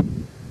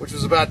 which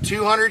was about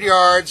 200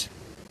 yards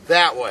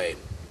that way.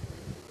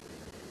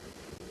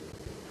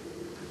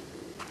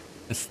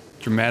 It's a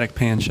dramatic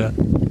pan shot.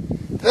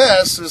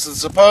 This is the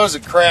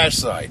supposed crash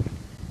site.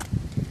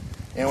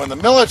 And when the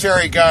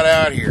military got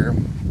out here,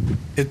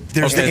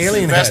 there's the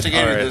alien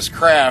investigated this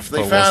craft,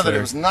 they found that it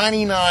was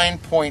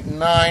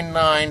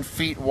 99.99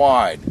 feet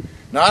wide.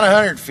 Not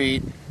 100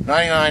 feet,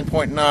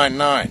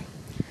 99.99.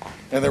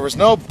 And there was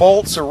no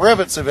bolts or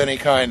rivets of any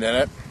kind in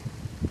it.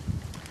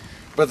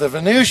 But the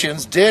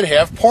Venusians did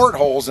have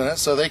portholes in it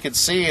so they could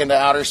see into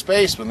outer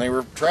space when they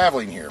were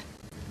traveling here.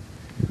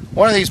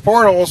 One of these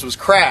portholes was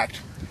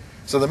cracked,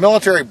 so the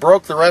military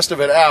broke the rest of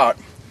it out,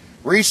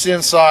 reached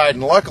inside,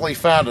 and luckily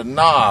found a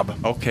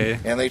knob. Okay.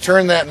 And they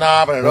turned that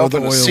knob, and it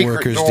opened a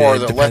secret door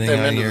that let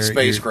them into the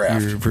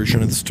spacecraft. Your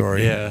version of the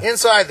story. Yeah.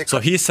 Inside the. So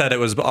he said it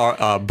was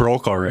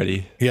broke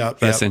already. Yeah.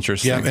 That's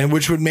interesting. Yeah, and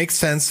which would make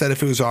sense that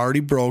if it was already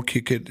broke,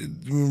 you could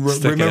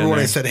remember when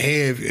I said,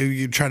 "Hey, if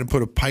you're trying to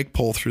put a pike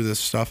pole through this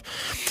stuff."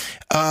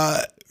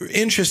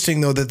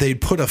 Interesting though that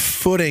they'd put a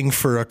footing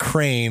for a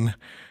crane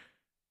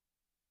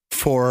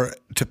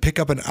to pick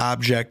up an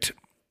object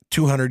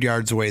 200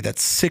 yards away.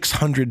 That's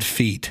 600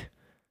 feet.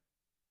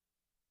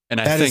 And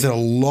that is a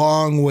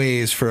long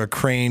ways for a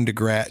crane to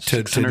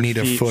need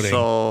a footing.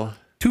 So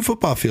 2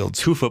 football fields.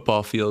 2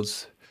 football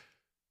fields.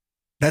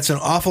 That's an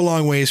awful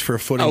long ways for a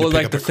footing. I would to pick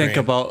like up to a think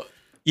crane. about.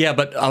 Yeah,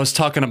 but I was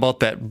talking about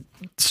that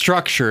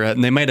structure,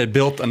 and they might have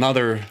built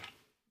another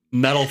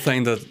metal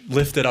thing to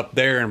lift it up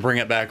there and bring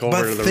it back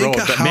over to the road.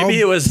 But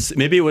maybe it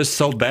was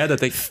so bad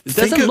that it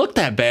doesn't look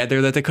that bad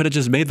there that they could have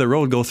just made the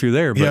road go through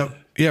there. But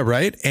yeah,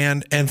 right.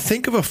 And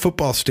think of a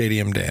football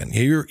stadium, Dan.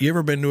 You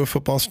ever been to a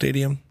football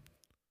stadium?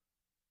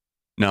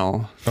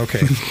 No. Okay.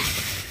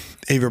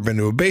 Have you ever been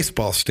to a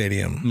baseball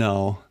stadium?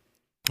 No.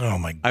 Oh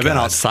my God. I've been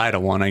outside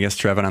of one, I guess,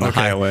 driving on the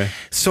highway.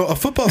 So a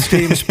football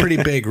stadium is pretty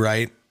big,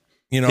 right?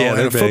 You know, Yeah, and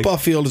they're a big. football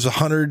field is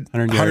 100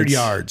 100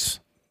 yards.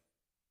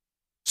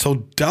 So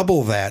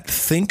double that.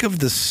 Think of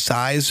the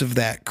size of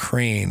that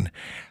crane.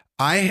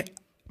 I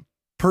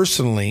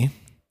personally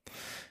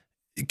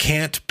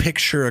can't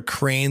picture a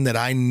crane that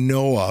I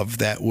know of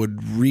that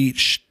would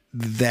reach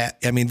that.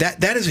 I mean,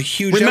 that is a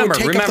huge. That would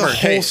take up the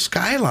whole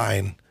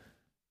skyline.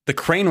 The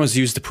crane was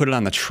used to put it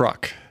on the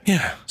truck.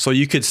 Yeah. So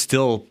you could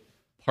still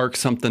park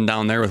something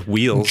down there with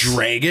wheels.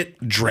 Drag it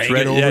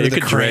over yeah, you the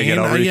could drag crane. it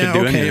over. You Yeah. could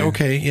do Okay. anything.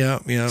 Okay.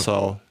 Yeah.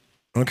 So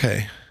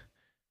Okay.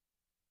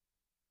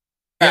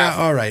 Yeah.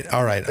 All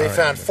right. They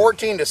found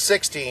 14 to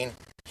 16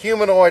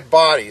 humanoid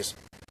bodies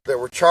that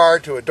were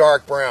charred to a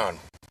dark brown.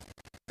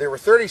 They were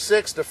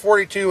 36 to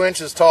 42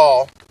 inches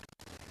tall,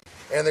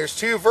 and there's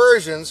two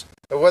versions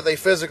of what they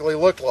physically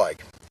looked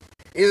like.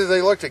 Either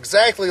they looked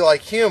exactly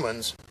like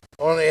humans,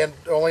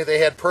 only they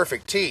had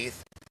perfect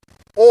teeth,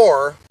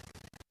 or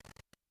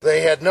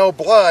they had no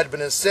blood,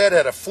 but instead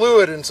had a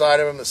fluid inside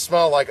of them that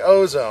smelled like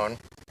ozone,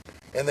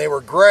 and they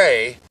were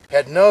gray,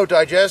 had no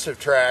digestive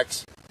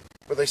tracts,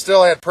 but they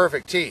still had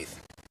perfect teeth.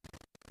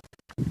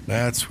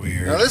 That's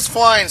weird. Now, this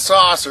flying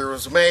saucer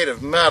was made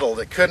of metal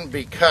that couldn't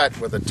be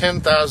cut with a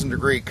 10,000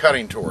 degree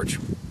cutting torch.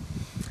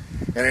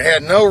 And it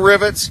had no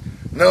rivets,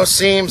 no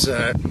seams in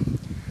it.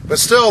 But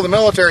still, the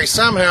military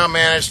somehow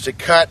managed to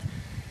cut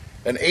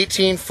an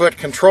 18-foot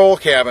control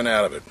cabin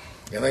out of it.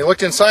 And they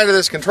looked inside of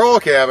this control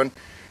cabin,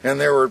 and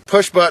there were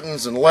push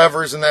buttons and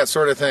levers and that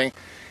sort of thing.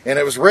 And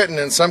it was written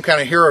in some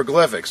kind of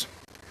hieroglyphics.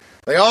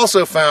 They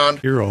also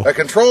found a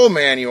control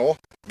manual,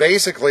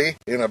 basically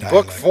in a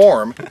book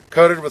form,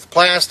 coated with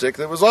plastic,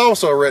 that was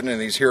also written in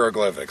these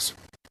hieroglyphics.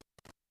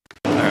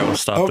 all right, we'll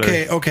stop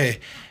there. Okay.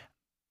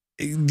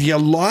 You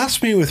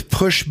lost me with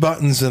push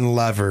buttons and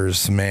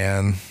levers,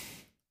 man.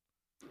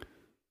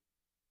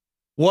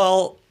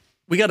 Well,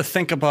 we got to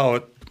think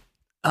about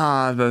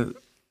the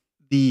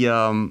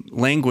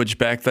language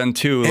back then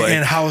too, like,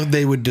 and how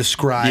they would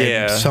describe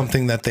Yeah.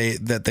 something that they you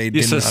didn't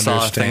just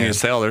saw a thing understand. and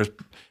say, "Oh, there's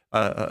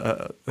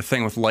a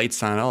thing with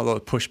lights on. Oh,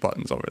 those push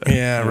buttons over there."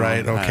 Yeah, You know, right.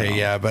 I don't Okay, know.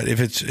 yeah. But if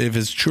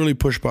it's truly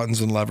push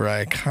buttons and lever,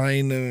 I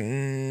kind of,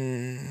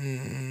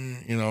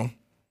 you know.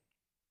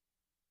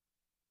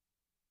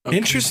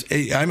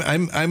 Okay.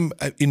 I'm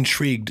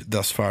intrigued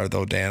thus far,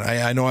 though, Dan.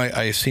 I know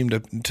I seem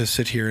to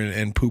sit here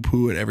and poo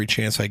poo at every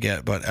chance I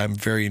get, but I'm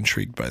very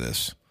intrigued by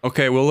this.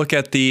 Okay, we'll look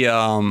at the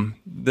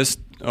this.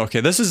 Okay,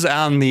 this is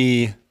on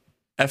the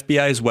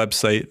FBI's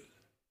website.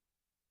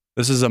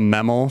 This is a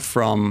memo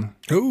from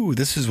Oh,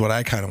 this is what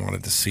I kind of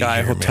wanted to see. Sky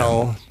here,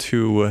 Hotel man.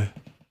 to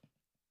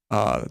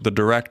the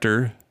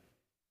director,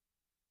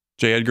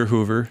 J. Edgar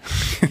Hoover.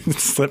 It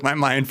slipped my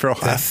mind for a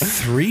The while.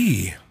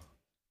 3.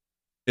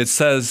 It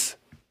says,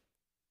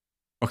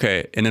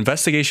 okay, an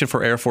investigation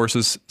for Air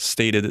Forces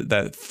stated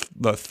that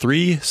the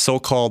 3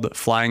 so-called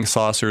flying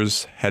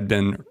saucers had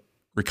been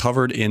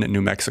recovered in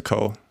New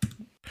Mexico.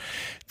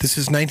 This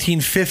is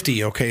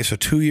 1950. Okay, so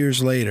 2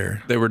 years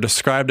later. They were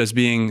described as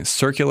being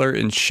circular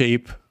in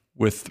shape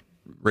with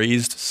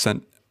raised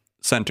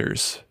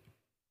centers,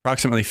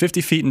 approximately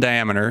 50 feet in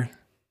diameter.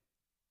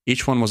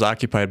 Each one was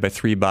occupied by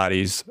 3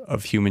 bodies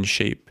of human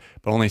shape,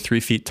 but only 3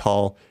 feet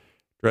tall,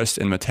 dressed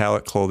in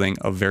metallic clothing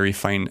of very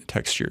fine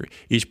texture.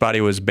 Each body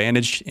was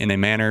bandaged in a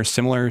manner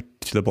similar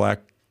to the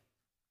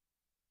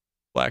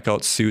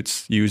blackout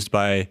suits used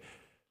by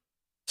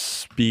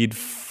speed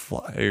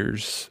flyer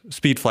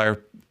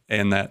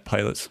and that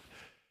pilots.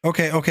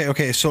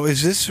 Okay. So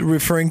is this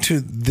referring to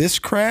this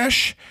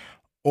crash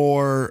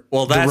or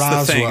Well, that's the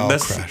Roswell the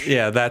thing. crash?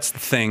 That's the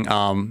thing.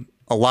 A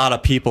lot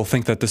of people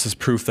think that this is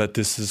proof that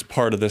this is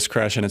part of this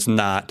crash, and it's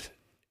not.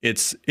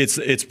 It's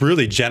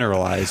really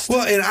generalized.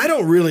 Well, and I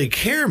don't really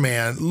care,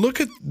 man.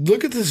 Look at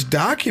this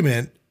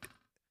document.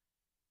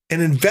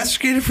 An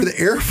investigator for the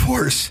Air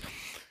Force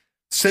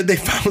said they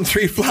found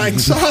 3 flying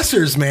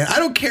saucers, man. I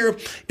don't care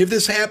if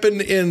this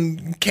happened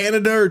in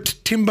Canada or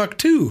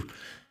Timbuktu.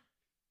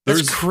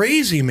 That's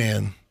crazy,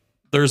 man.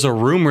 There's a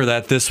rumor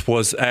that this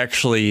was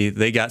actually,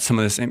 they got some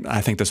of this,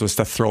 I think this was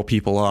to throw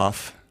people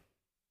off,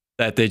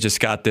 that they just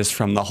got this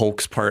from the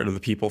hoax part of the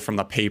people from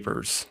the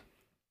papers.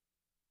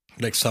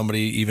 Like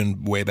somebody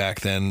even way back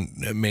then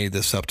made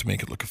this up to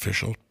make it look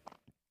official.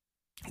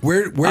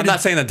 I'm not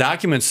saying the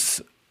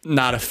document's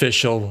not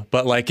official,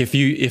 but like if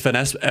an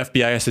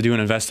FBI has to do an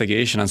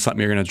investigation on something,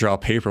 you're going to draw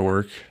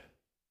paperwork.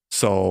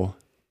 So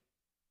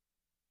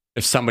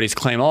if somebody's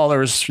claiming, oh,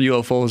 there's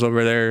UFOs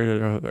over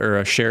there, or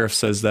a sheriff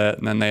says that,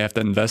 and then they have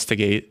to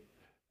investigate,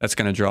 that's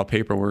going to draw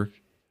paperwork.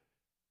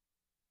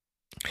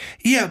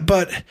 Yeah,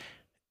 but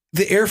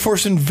the Air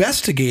Force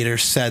investigator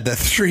said that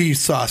 3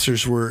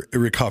 saucers were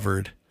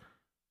recovered.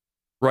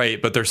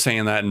 Right, but they're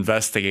saying that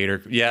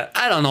investigator. Yeah,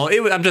 I don't know.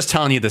 I'm just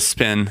telling you the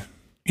spin.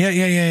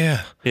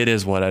 Yeah. It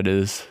is what it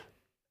is.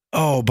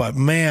 Oh, but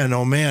man,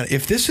 oh man.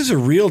 If this is a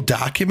real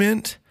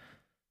document.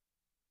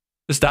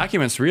 This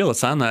document's real.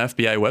 It's on the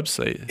FBI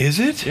website. Is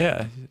it?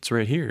 Yeah, it's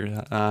right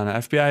here on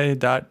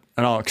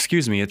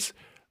FBI. It's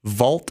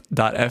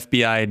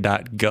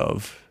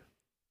vault.fbi.gov.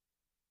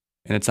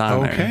 and it's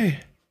on there. Okay.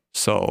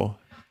 So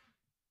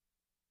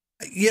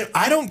Yeah,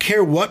 I don't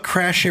care what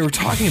crash they were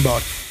talking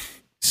about.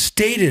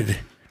 Stated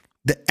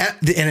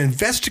an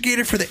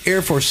investigator for the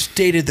Air Force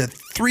stated that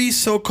 3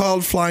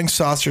 so-called flying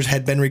saucers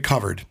had been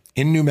recovered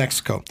in New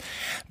Mexico.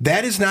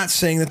 That is not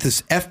saying that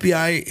this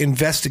FBI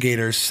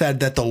investigator said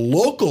that the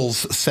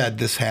locals said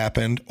this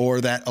happened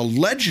or that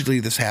allegedly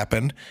this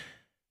happened.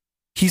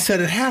 He said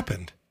it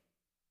happened.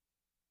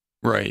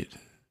 right.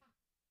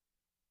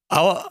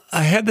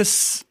 I had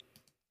this.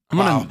 I'm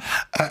gonna.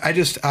 I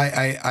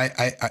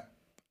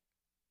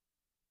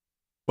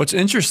What's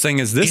interesting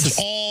is this is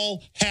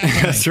all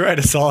happening. That's right.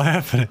 It's all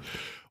happening.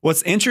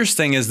 What's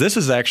interesting is this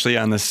is actually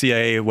on the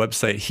CIA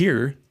website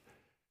here.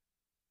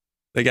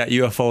 They got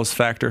UFOs,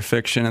 fact or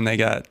fiction, and they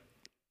got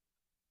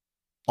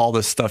all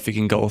this stuff you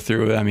can go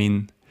through. I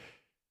mean,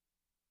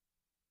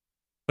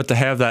 but to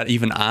have that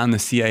even on the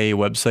CIA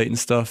website and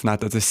stuff, not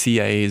that the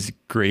CIA is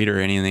great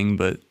or anything,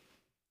 but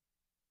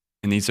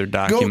and these are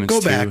documents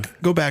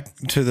Go back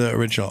to the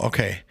original.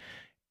 Okay.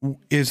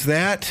 Is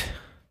that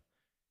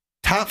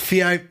top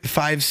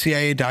 5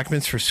 CIA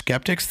documents for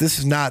skeptics? This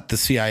is not the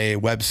CIA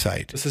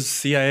website. This is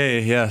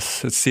CIA,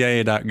 yes. It's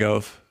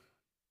CIA.gov.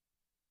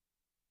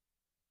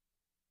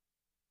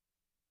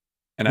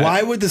 And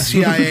Why would the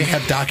CIA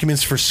have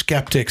documents for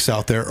skeptics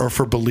out there or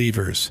for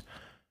believers?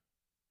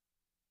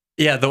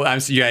 Yeah,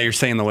 you're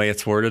saying the way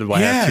it's worded. Why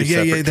have two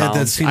separate That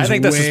columns? seems I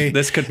think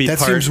this could be that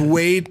part. seems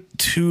way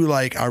too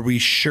like. Are we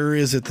sure?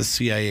 Is it the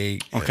CIA?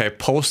 Okay,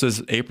 post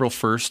is April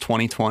 1st,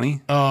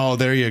 2020. Oh,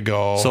 there you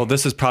go. So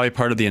this is probably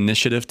part of the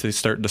initiative to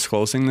start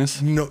disclosing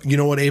this. No, you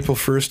know what April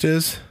 1st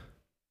is?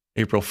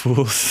 April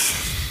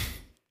Fools.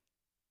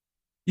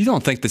 You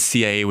don't think the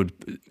CIA would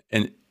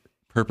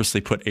purposely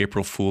put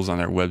April Fools on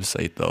their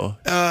website, though?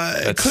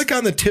 Click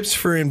on the tips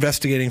for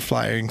investigating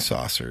flying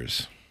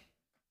saucers.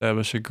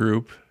 Establish a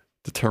group,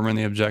 determine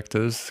the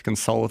objectives,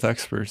 consult with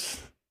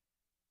experts.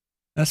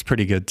 That's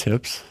pretty good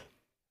tips.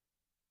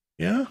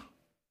 Yeah.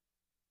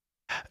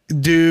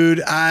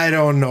 Dude, I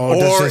don't know.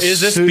 Or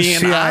is this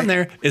being on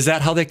there? Is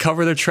that how they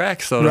cover their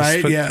tracks? So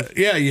right?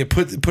 Yeah. You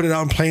put it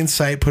on plain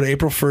sight. Put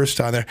April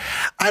 1st on there.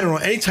 I don't know.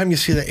 Anytime you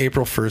see the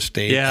April 1st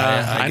date,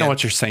 I know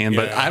what you're saying,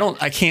 but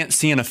I can't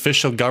see an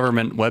official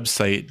government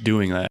website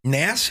doing that.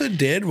 NASA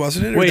did,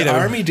 wasn't it? Or the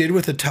Army did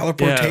with the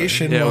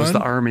teleportation. Yeah, one? it was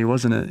the Army,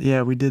 wasn't it?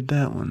 Yeah, we did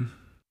that one.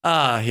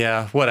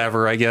 Yeah,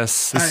 whatever. I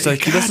guess it's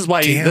this is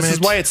why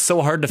it's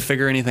so hard to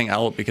figure anything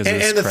out because of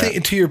this and the crap.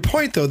 thing, to your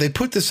point though, they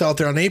put this out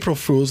there on April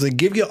Fools. They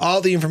give you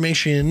all the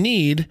information you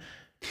need.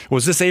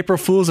 Was this April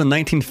Fools in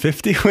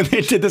 1950 when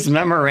they did this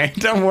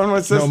memorandum? When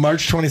was this? No,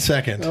 March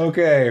 22nd.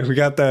 Okay, we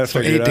got that.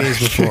 So 8 days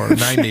before,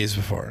 9 days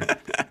before.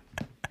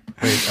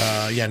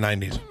 Wait, 9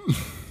 days.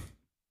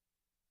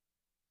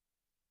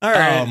 All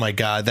right. Oh my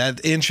God,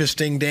 that's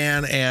interesting,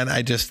 Dan. And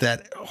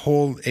that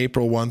whole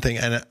April 1 thing,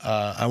 and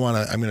I'm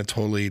gonna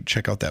totally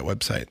check out that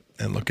website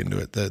and look into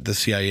it. The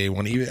CIA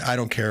one. I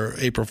don't care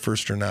April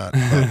 1st or not.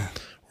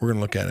 But we're gonna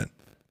look at it.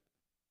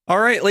 All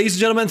right, ladies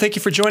and gentlemen, thank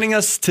you for joining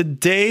us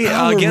today.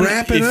 Again,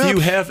 if you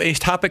have a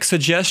topic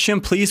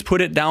suggestion, please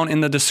put it down in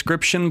the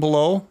description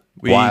below.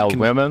 Wild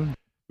women.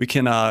 We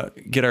can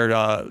get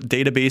our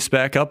database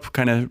back up,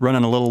 kind of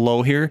running a little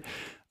low here.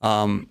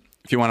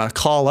 If you want to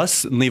call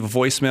us and leave a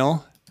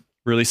voicemail,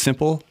 really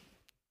simple.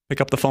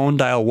 Pick up the phone,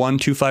 dial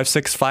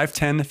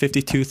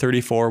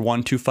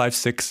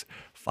 1-256-510-5234,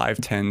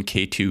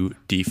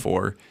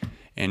 1-256-510-K2D4,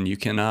 and you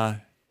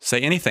can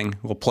say anything.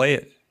 We'll play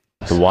it.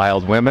 The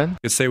wild women. You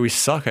could say we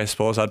suck, I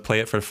suppose. I'd play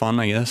it for fun,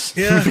 I guess.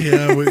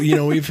 Yeah.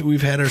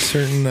 We've had our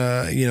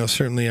certain,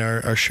 certainly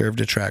our share of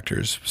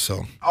detractors.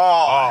 So.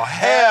 Oh,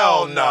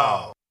 hell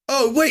no.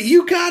 Oh wait,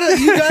 you got a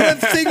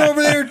thing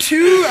over there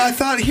too? I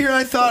thought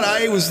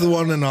I was the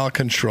one in all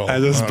control. I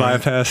just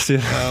bypassed you.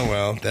 Oh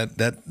well,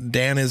 that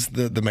Dan is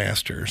the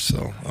master,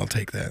 so I'll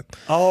take that.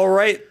 All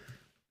right.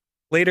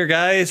 Later,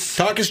 guys.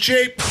 Talk is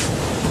cheap.